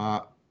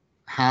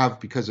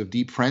 because of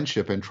deep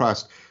friendship and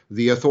trust,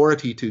 the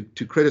authority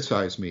to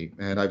criticize me.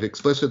 And I've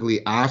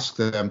explicitly asked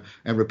them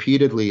and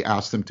repeatedly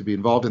asked them to be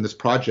involved in this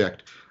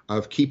project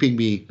of keeping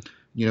me,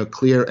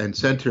 clear and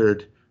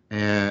centered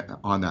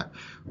on that.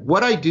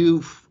 What I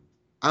do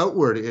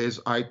outward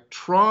is I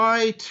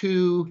try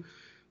to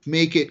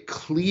make it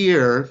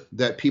clear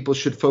that people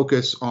should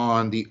focus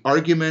on the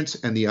arguments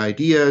and the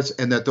ideas,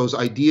 and that those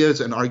ideas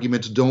and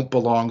arguments don't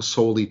belong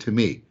solely to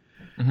me,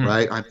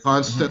 right? I'm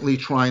constantly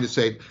trying to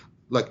say,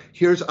 like,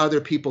 here's other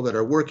people that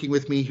are working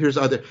with me. Here's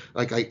other,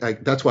 like, I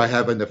that's why I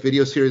have in the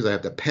video series, I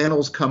have the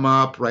panels come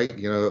up, right?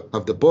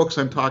 Of the books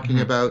I'm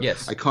talking about.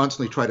 Yes. I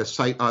constantly try to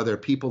cite other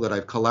people that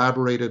I've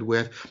collaborated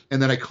with.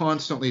 And then I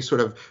constantly sort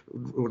of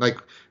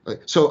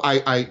so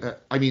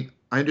I mean,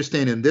 I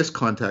understand in this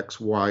context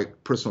why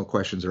personal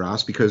questions are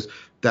asked, because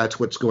that's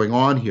what's going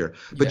on here.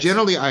 But Yes.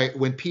 generally,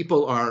 when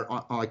people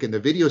are, like in the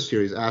video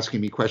series,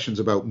 asking me questions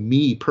about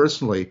me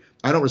personally,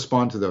 I don't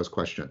respond to those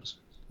questions.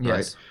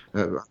 Yes.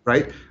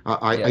 Right?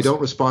 I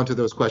don't respond to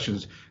those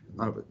questions.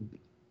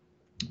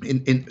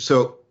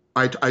 So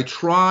I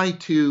try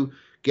to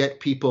get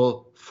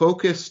people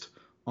focused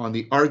on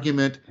the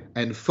argument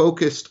and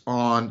focused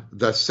on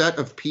the set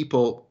of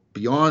people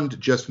beyond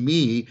just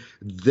me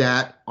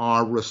that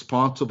are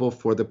responsible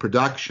for the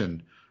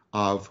production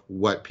of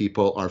what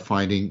people are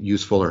finding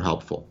useful or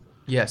helpful.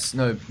 Yes,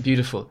 no,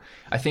 beautiful.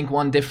 I think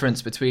one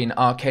difference between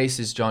our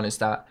cases, John, is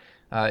that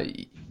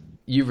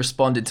you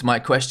responded to my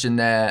question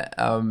there,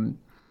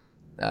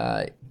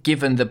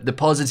 given the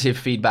positive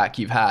feedback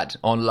you've had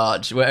on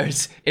large,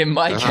 whereas in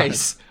my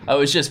case, I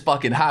was just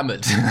fucking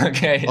hammered.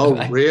 Okay.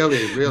 Oh,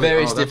 really?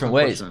 Various different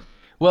ways.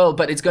 Well,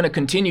 but it's going to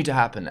continue to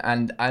happen,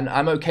 and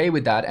I'm okay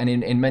with that. And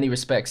in many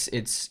respects,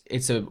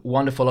 it's a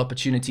wonderful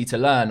opportunity to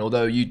learn.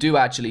 Although you do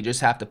actually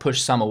just have to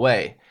push some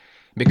away,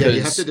 because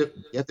you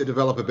have to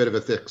develop a bit of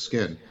a thick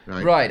skin,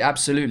 right? Right,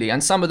 absolutely.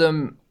 And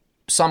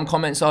some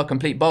comments are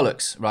complete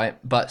bollocks, right?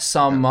 But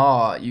some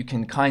are, you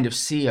can kind of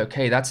see,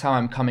 okay, that's how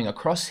I'm coming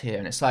across here.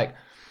 And it's like,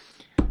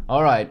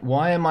 all right,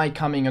 why am I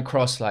coming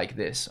across like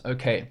this?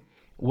 Okay,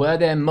 were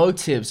there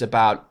motives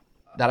about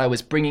that I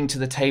was bringing to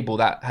the table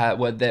that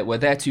were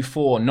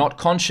theretofore not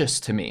conscious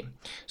to me?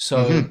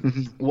 So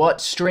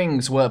what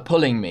strings were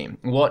pulling me?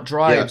 What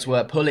drives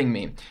were pulling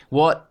me?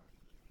 What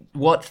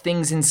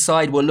things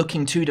inside were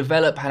looking to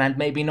develop and had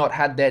maybe not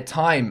had their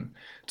time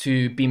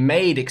to be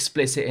made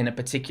explicit in a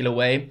particular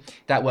way,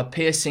 that were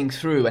piercing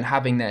through and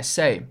having their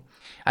say?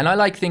 And I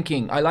like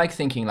thinking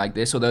like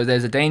this, although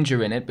there's a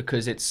danger in it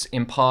because it's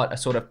in part a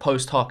sort of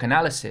post hoc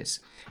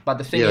analysis. But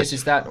the thing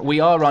is that we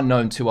are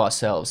unknown to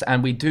ourselves,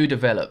 and we do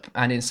develop.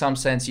 And in some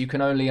sense, you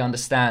can only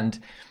understand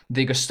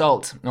the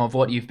gestalt of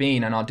what you've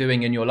been and are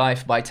doing in your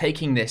life by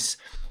taking this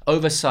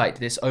oversight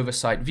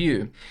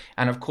view.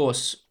 And of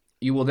course,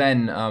 you will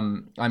then,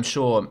 I'm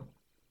sure,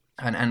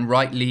 and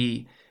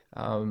rightly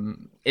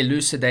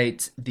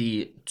elucidate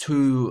the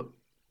two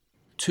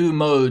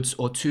modes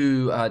or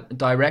two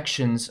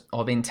directions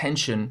of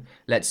intention,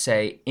 let's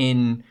say,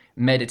 in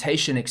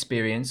meditation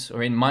experience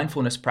or in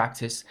mindfulness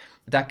practice,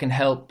 that can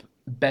help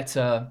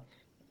better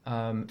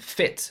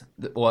fit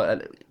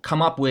or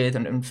come up with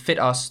and fit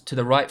us to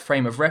the right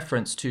frame of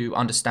reference to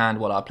understand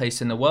what our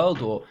place in the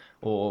world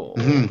or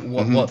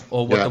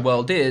what the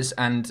world is.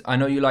 And I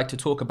know you like to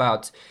talk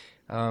about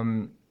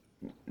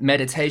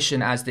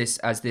meditation as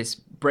this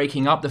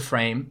breaking up the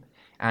frame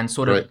and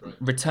sort of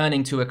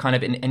returning to a kind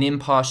of an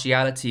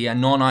impartiality, a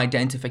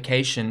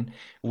non-identification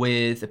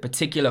with the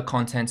particular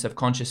contents of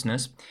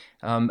consciousness.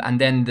 And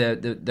then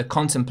the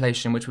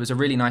contemplation, which was a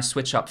really nice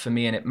switch up for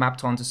me, and it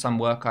mapped onto some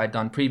work I'd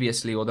done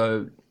previously,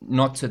 although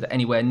not to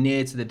anywhere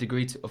near to the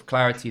degree of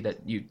clarity that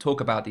you talk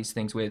about these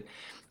things with.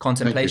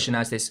 Contemplation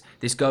as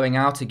this going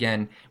out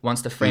again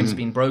once the frame's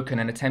been broken,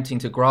 and attempting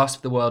to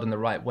grasp the world in the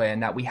right way,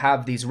 and that we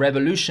have these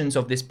revolutions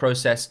of this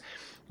process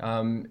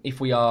if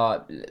we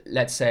are,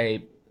 let's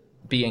say,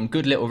 being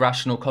good little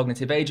rational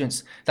cognitive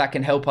agents that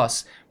can help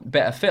us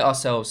better fit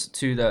ourselves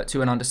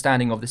to an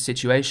understanding of the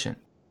situation.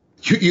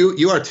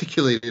 You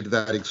articulated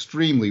that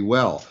extremely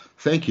well.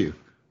 Thank you.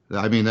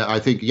 I mean, I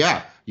think,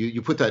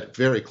 you put that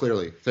very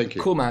clearly. Thank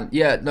you. Cool, man.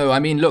 Yeah, no, I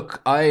mean,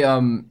 look,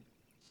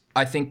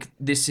 I think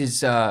this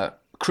is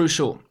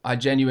crucial. I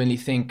genuinely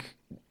think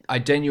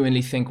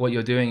what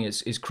you're doing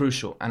is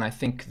crucial. And I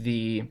think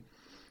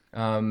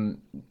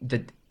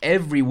that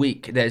every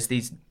week there's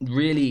these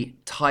really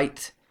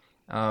tight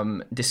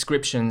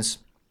descriptions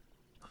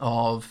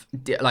of,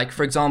 like,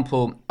 for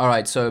example, all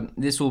right, so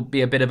this will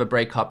be a bit of a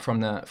breakup from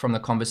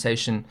the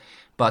conversation,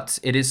 but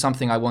it is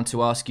something I want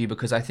to ask you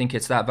because I think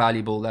it's that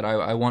valuable that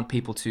I want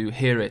people to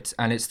hear it.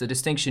 And it's the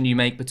distinction you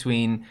make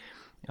between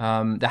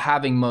the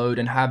having mode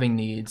and having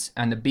needs,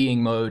 and the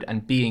being mode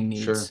and being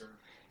needs. Sure.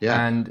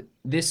 Yeah. And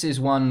this is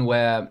one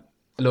where,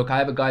 look, I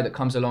have a guy that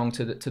comes along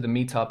to the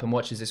meetup and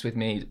watches this with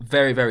me.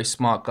 Very, very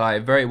smart guy,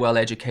 very well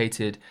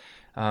educated.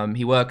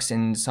 He works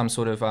in some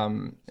sort of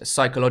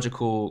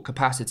psychological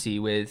capacity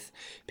with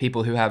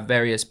people who have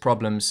various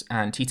problems,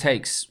 and he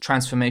takes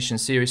transformation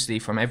seriously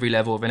from every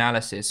level of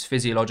analysis: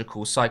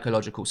 physiological,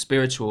 psychological,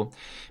 spiritual.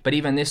 But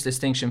even this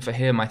distinction for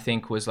him, I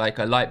think, was like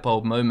a light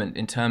bulb moment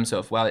in terms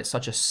of, well, it's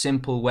such a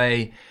simple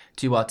way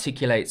to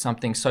articulate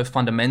something so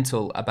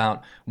fundamental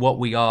about what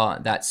we are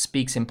that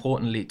speaks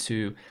importantly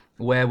to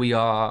where we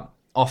are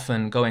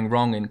often going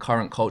wrong in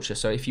current culture.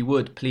 So if you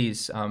would,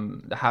 please,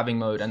 the having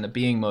mode and the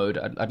being mode,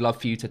 I'd love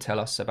for you to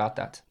tell us about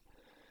that.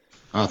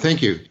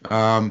 Thank you.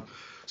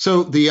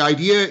 So the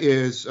idea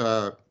is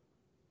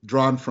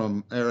drawn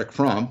from Erich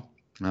Fromm,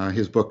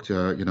 his book,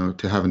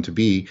 To Have and to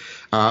Be.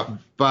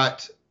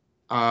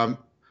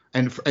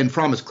 And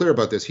Fromm is clear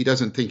about this. He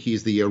doesn't think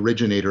he's the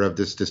originator of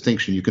this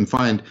distinction. You can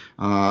find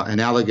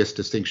analogous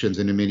distinctions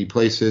in many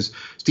places.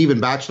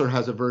 Stephen Batchelor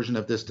has a version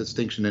of this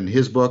distinction in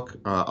his book,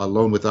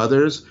 Alone with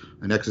Others,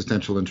 An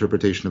Existential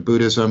Interpretation of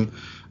Buddhism.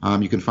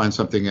 You can find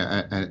something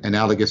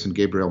analogous in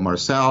Gabriel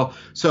Marcel.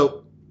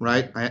 So,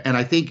 right, and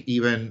I think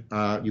even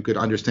you could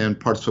understand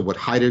parts of what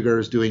Heidegger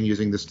is doing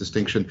using this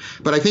distinction.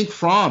 But I think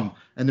Fromm,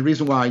 and the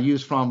reason why I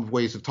use Fromm's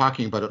ways of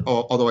talking about it,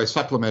 although I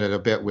supplement it a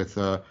bit with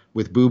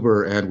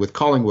Buber and with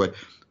Collingwood,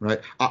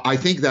 right? I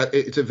think that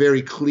it's a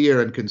very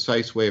clear and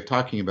concise way of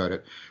talking about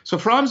it. So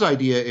Fromm's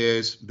idea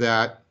is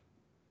that,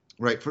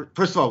 right,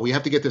 first of all, we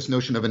have to get this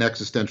notion of an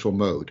existential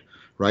mode,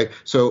 right?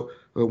 So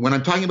when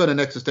I'm talking about an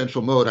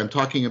existential mode, I'm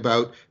talking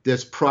about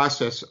this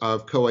process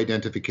of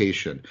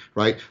co-identification,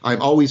 right?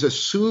 I'm always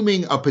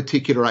assuming a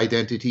particular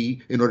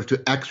identity in order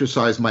to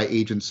exercise my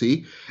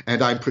agency,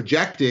 and I'm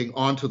projecting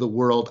onto the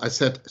world a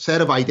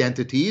set of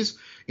identities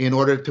in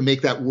order to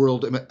make that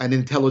world an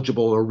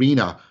intelligible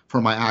arena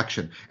for my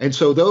action. And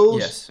so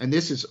those, yes. And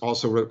this is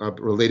also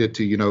related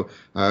to,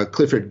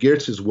 Clifford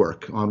Geertz's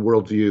work on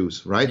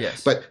worldviews, right?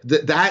 Yes. But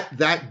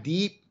that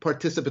deep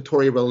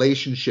participatory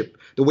relationship,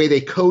 the way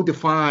they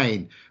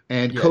co-define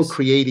and yes.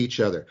 co-create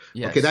each other.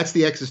 Yes. Okay, that's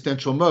the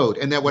existential mode.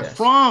 And that what yes.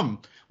 Fromm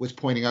was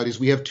pointing out is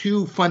we have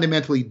two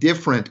fundamentally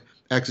different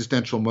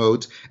existential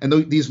modes. And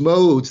these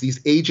modes, these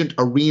agent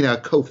arena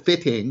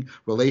co-fitting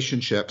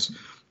relationships,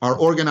 are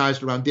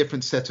organized around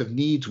different sets of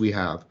needs we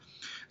have.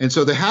 And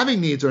so the having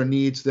needs are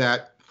needs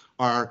that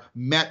are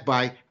met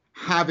by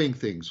having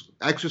things,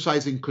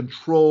 exercising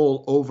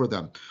control over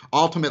them,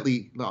 often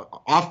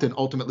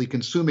ultimately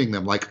consuming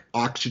them, like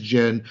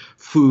oxygen,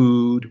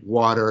 food,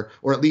 water,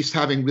 or at least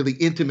having really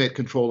intimate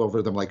control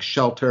over them, like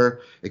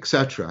shelter,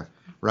 etc.,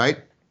 right?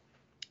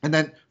 And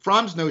then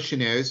Fromm's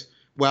notion is,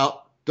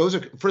 well, those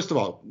are, first of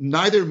all,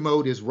 neither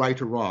mode is right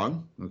or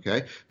wrong,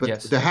 okay? But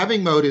yes. the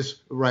having mode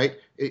is right.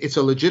 It's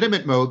a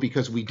legitimate mode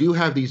because we do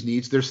have these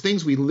needs. There's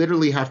things we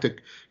literally have to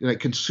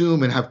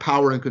consume and have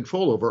power and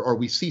control over, or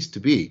we cease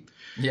to be.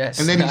 Yes.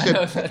 And then he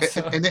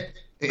said,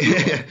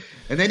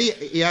 and then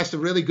he asked a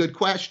really good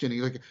question.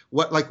 He's like,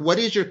 what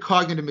is your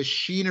cognitive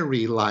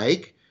machinery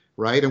like,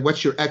 right? And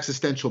what's your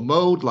existential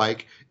mode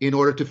like in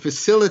order to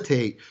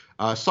facilitate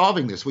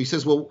solving this? Well, he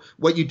says, well,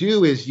 what you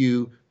do is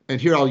and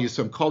here I'll use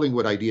some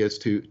Collingwood ideas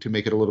to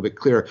make it a little bit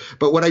clearer.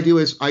 But what I do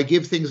is I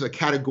give things a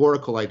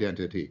categorical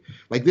identity.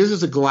 Like this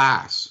is a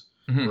glass,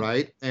 mm-hmm.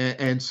 right?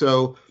 And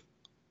so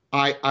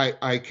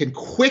I can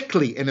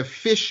quickly and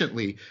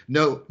efficiently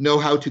know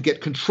how to get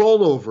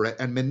control over it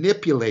and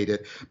manipulate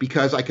it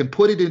because I can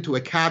put it into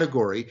a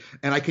category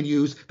and I can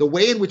use the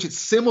way in which it's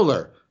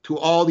similar to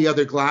all the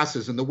other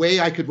glasses and the way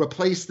I could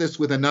replace this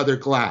with another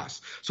glass.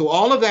 So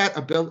all of that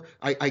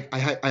I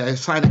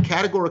assign a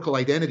categorical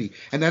identity,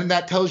 and then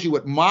that tells you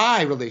what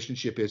my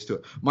relationship is to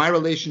it. My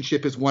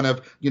relationship is one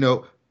of,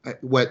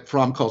 what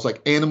Fromm calls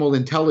like animal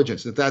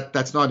intelligence.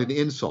 That's not an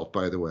insult,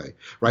 by the way,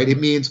 right? Mm-hmm.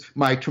 It means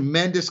my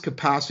tremendous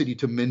capacity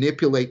to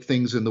manipulate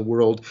things in the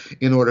world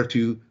in order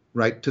to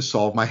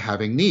solve my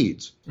having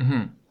needs.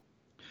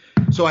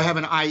 Mm-hmm. So I have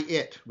an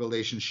I-it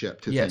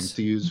relationship to yes. things,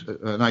 to use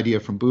an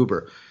idea from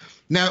Buber.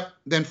 Now,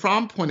 then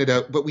Fromm pointed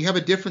out, but we have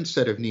a different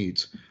set of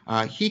needs.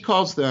 He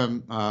calls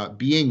them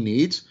being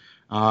needs.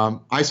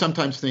 I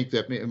sometimes think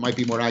that it might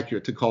be more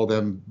accurate to call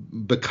them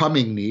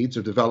becoming needs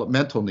or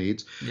developmental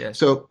needs. Yes.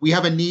 So we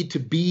have a need to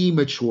be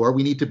mature.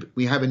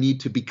 We have a need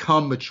to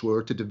become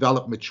mature, to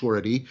develop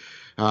maturity.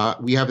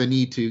 We have a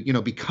need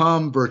to,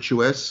 become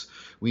virtuous.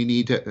 We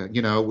need to,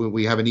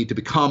 we have a need to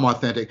become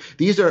authentic.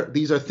 These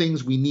are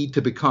things we need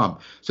to become.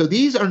 So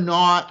these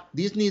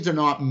needs are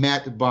not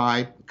met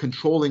by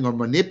controlling or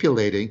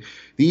manipulating.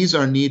 These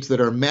are needs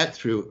that are met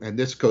through, and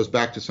this goes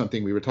back to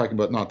something we were talking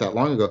about not that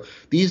long ago.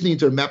 These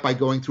needs are met by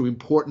going through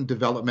important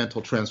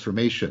developmental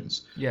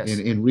transformations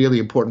in really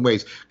important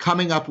ways,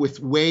 coming up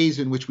with ways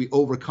in which we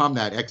overcome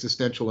that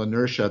existential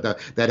inertia,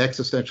 that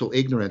existential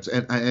ignorance,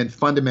 and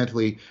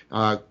fundamentally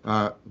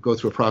go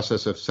through a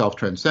process of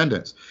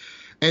self-transcendence.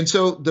 And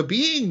so the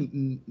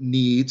being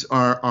needs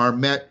are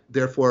met,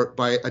 therefore,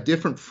 by a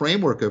different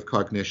framework of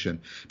cognition,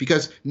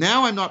 because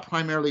now I'm not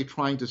primarily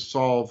trying to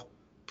solve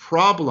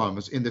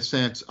problems in the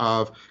sense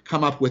of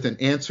come up with an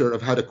answer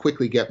of how to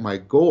quickly get my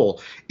goal.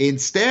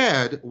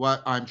 Instead,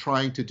 what I'm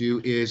trying to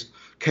do is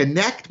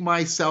connect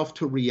myself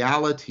to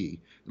reality,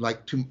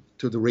 like to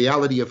the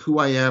reality of who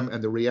I am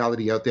and the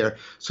reality out there,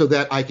 so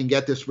that I can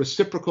get this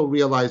reciprocal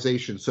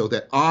realization, so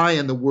that I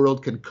and the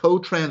world can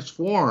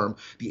co-transform,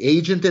 the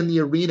agent and the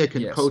arena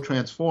can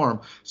co-transform,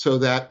 so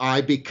that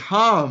I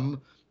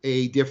become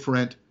a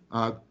different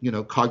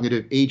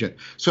cognitive agent.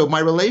 So my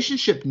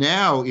relationship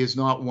now is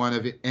not one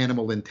of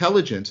animal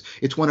intelligence.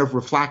 It's one of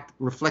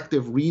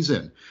reflective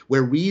reason,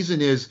 where reason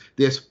is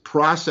this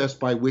process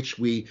by which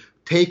we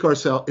take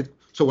ourselves.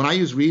 So when I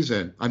use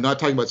reason, I'm not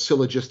talking about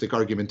syllogistic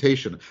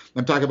argumentation.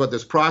 I'm talking about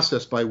this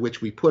process by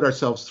which we put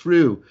ourselves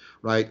through,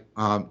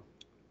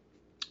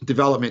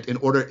 development in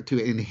order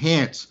to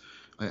enhance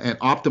and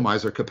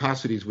optimize our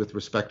capacities with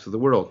respect to the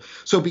world.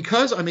 So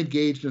because I'm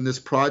engaged in this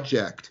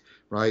project,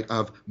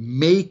 of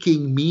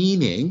making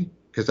meaning,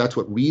 because that's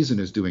what reason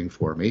is doing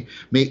for me,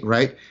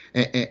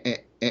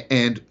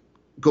 and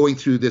going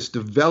through this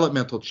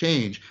developmental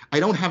change, I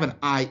don't have an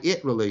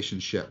I-it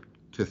relationship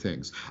to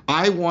things.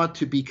 I want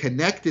to be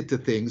connected to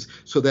things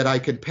so that I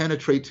can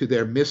penetrate to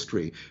their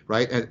mystery,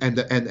 and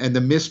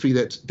the mystery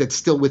that's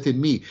still within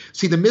me.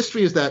 See, the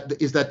mystery is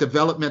that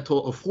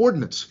developmental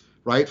affordance,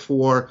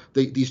 for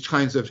these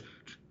kinds of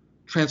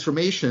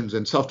transformations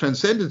and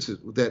self-transcendences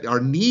that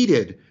are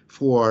needed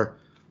for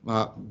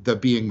the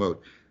being mode.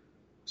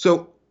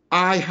 So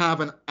I have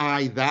an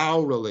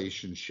I-thou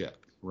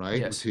relationship,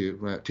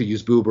 to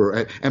use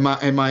Buber,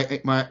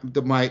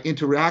 and my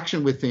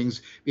interaction with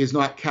things is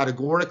not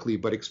categorically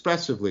but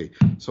expressively.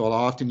 So I'll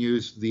often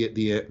use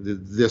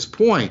this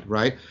point,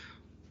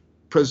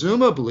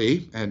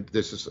 Presumably, and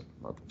this is,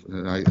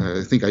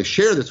 I think I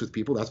share this with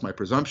people, that's my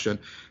presumption,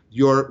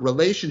 your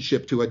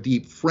relationship to a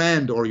deep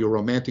friend or your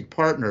romantic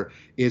partner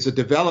is a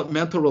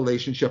developmental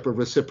relationship of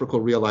reciprocal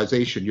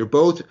realization. You're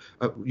both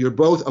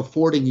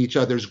affording each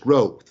other's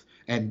growth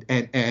and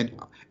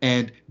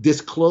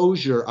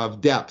disclosure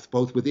of depth,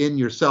 both within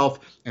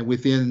yourself and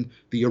within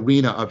the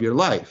arena of your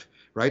life.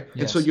 Yes.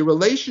 And so your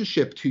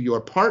relationship to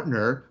your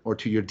partner or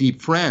to your deep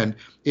friend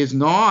is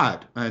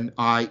not an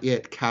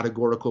I-it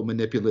categorical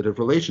manipulative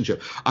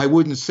relationship. I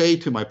wouldn't say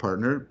to my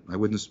partner, I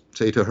wouldn't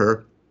say to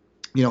her,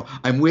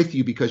 I'm with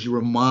you because you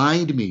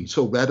remind me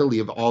so readily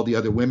of all the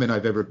other women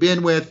I've ever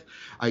been with.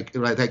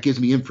 That gives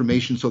me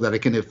information so that I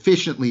can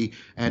efficiently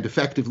and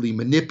effectively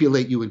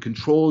manipulate you and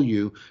control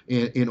you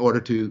in order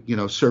to,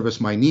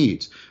 service my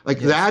needs.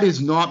 That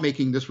is not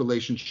making this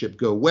relationship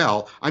go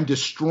well. I'm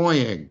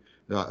destroying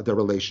the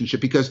relationship,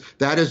 because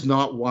that is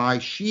not why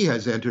she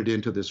has entered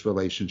into this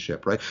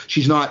relationship,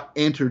 She's not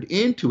entered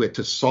into it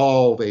to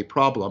solve a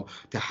problem,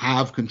 to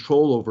have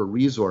control over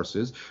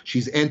resources.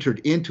 She's entered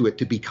into it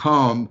to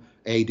become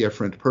a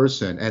different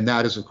person. And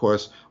that is, of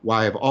course,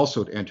 why I've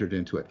also entered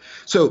into it.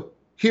 So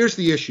here's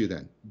the issue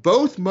then.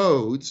 Both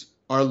modes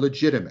are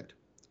legitimate.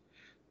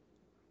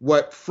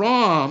 What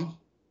Fromm,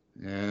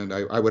 and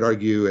I would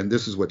argue, and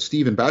this is what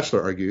Stephen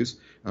Batchelor argues,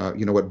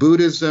 what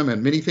Buddhism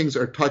and many things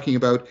are talking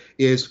about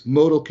is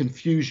modal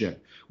confusion.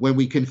 When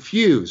we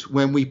confuse,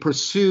 when we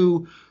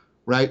pursue,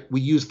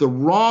 we use the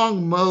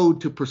wrong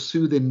mode to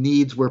pursue the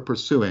needs we're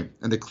pursuing.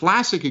 And the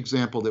classic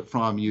example that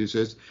Fromm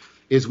uses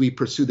is we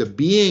pursue the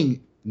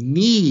being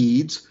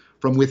needs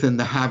from within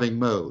the having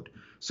mode.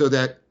 So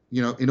that,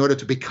 in order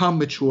to become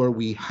mature,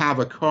 we have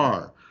a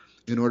car.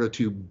 In order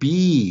to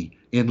be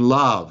in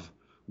love,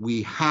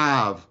 we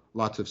have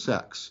lots of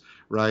sex,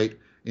 And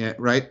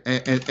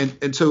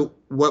so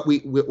what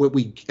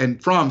we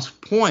and Fromm's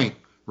point,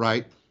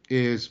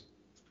 is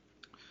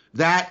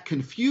that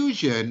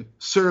confusion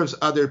serves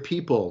other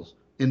people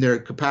in their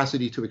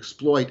capacity to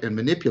exploit and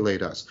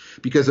manipulate us.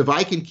 Because if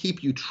I can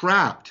keep you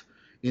trapped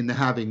in the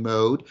having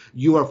mode,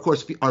 you are, of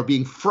course, are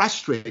being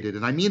frustrated.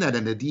 And I mean that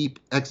in a deep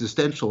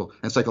existential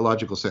and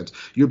psychological sense.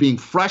 You're being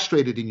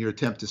frustrated in your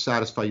attempt to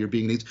satisfy your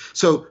being needs.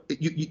 So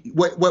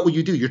what will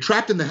you do? You're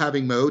trapped in the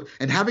having mode,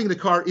 and having the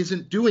car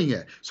isn't doing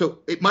it. So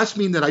it must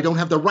mean that I don't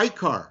have the right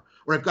car,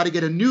 or I've got to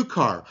get a new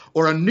car,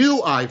 or a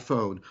new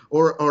iPhone,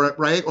 or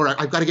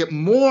I've got to get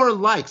more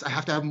likes. I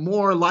have to have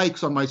more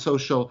likes on my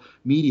social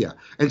media.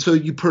 And so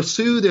you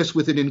pursue this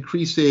with an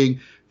increasing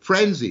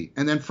frenzy.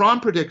 And then Fromm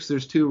predicts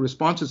there's two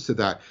responses to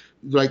that.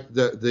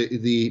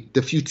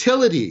 The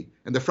futility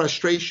and the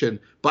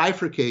frustration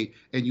bifurcate,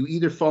 and you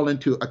either fall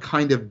into a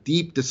kind of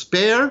deep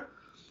despair,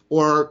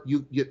 or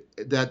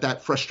that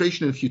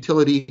frustration and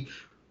futility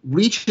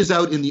reaches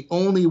out in the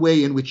only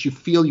way in which you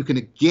feel you can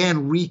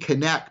again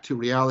reconnect to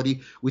reality,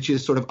 which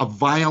is sort of a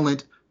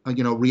violent,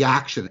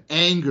 reaction,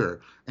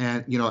 anger,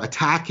 and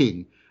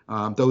attacking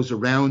those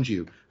around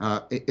you,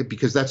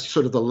 because that's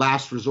sort of the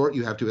last resort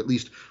you have to at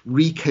least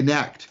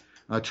reconnect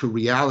to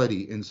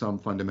reality in some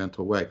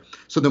fundamental way.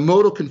 So the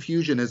modal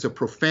confusion is a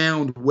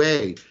profound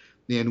way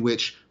in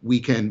which we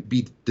can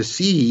be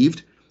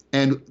deceived,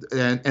 and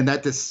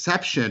that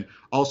deception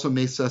also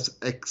makes us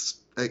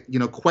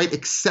quite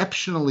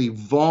exceptionally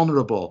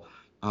vulnerable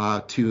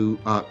to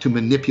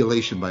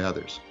manipulation by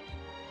others.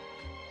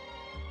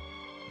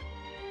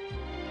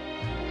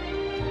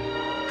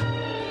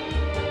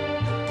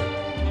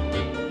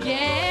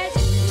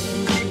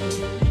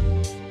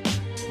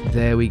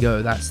 There we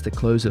go. That's the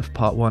close of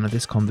part 1 of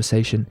this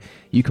conversation.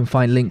 You can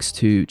find links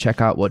to check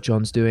out what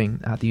John's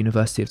doing at the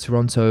University of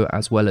Toronto,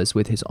 as well as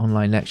with his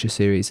online lecture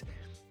series,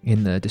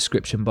 in the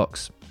description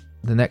box.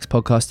 The next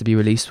podcast to be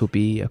released will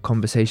be a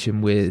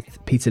conversation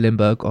with Peter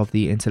Lindbergh of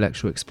the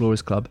Intellectual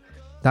Explorers Club.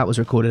 That was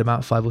recorded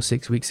about 5 or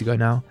 6 weeks ago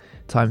now.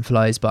 Time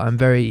flies, but I'm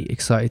very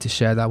excited to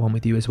share that one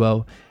with you as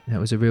well. And it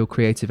was a real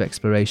creative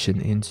exploration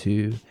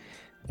into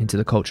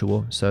the culture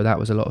war, so that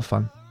was a lot of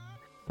fun.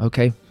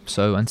 Okay,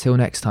 so until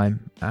next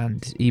time,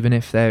 and even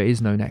if there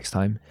is no next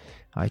time,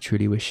 I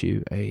truly wish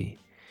you a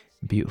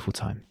beautiful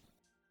time.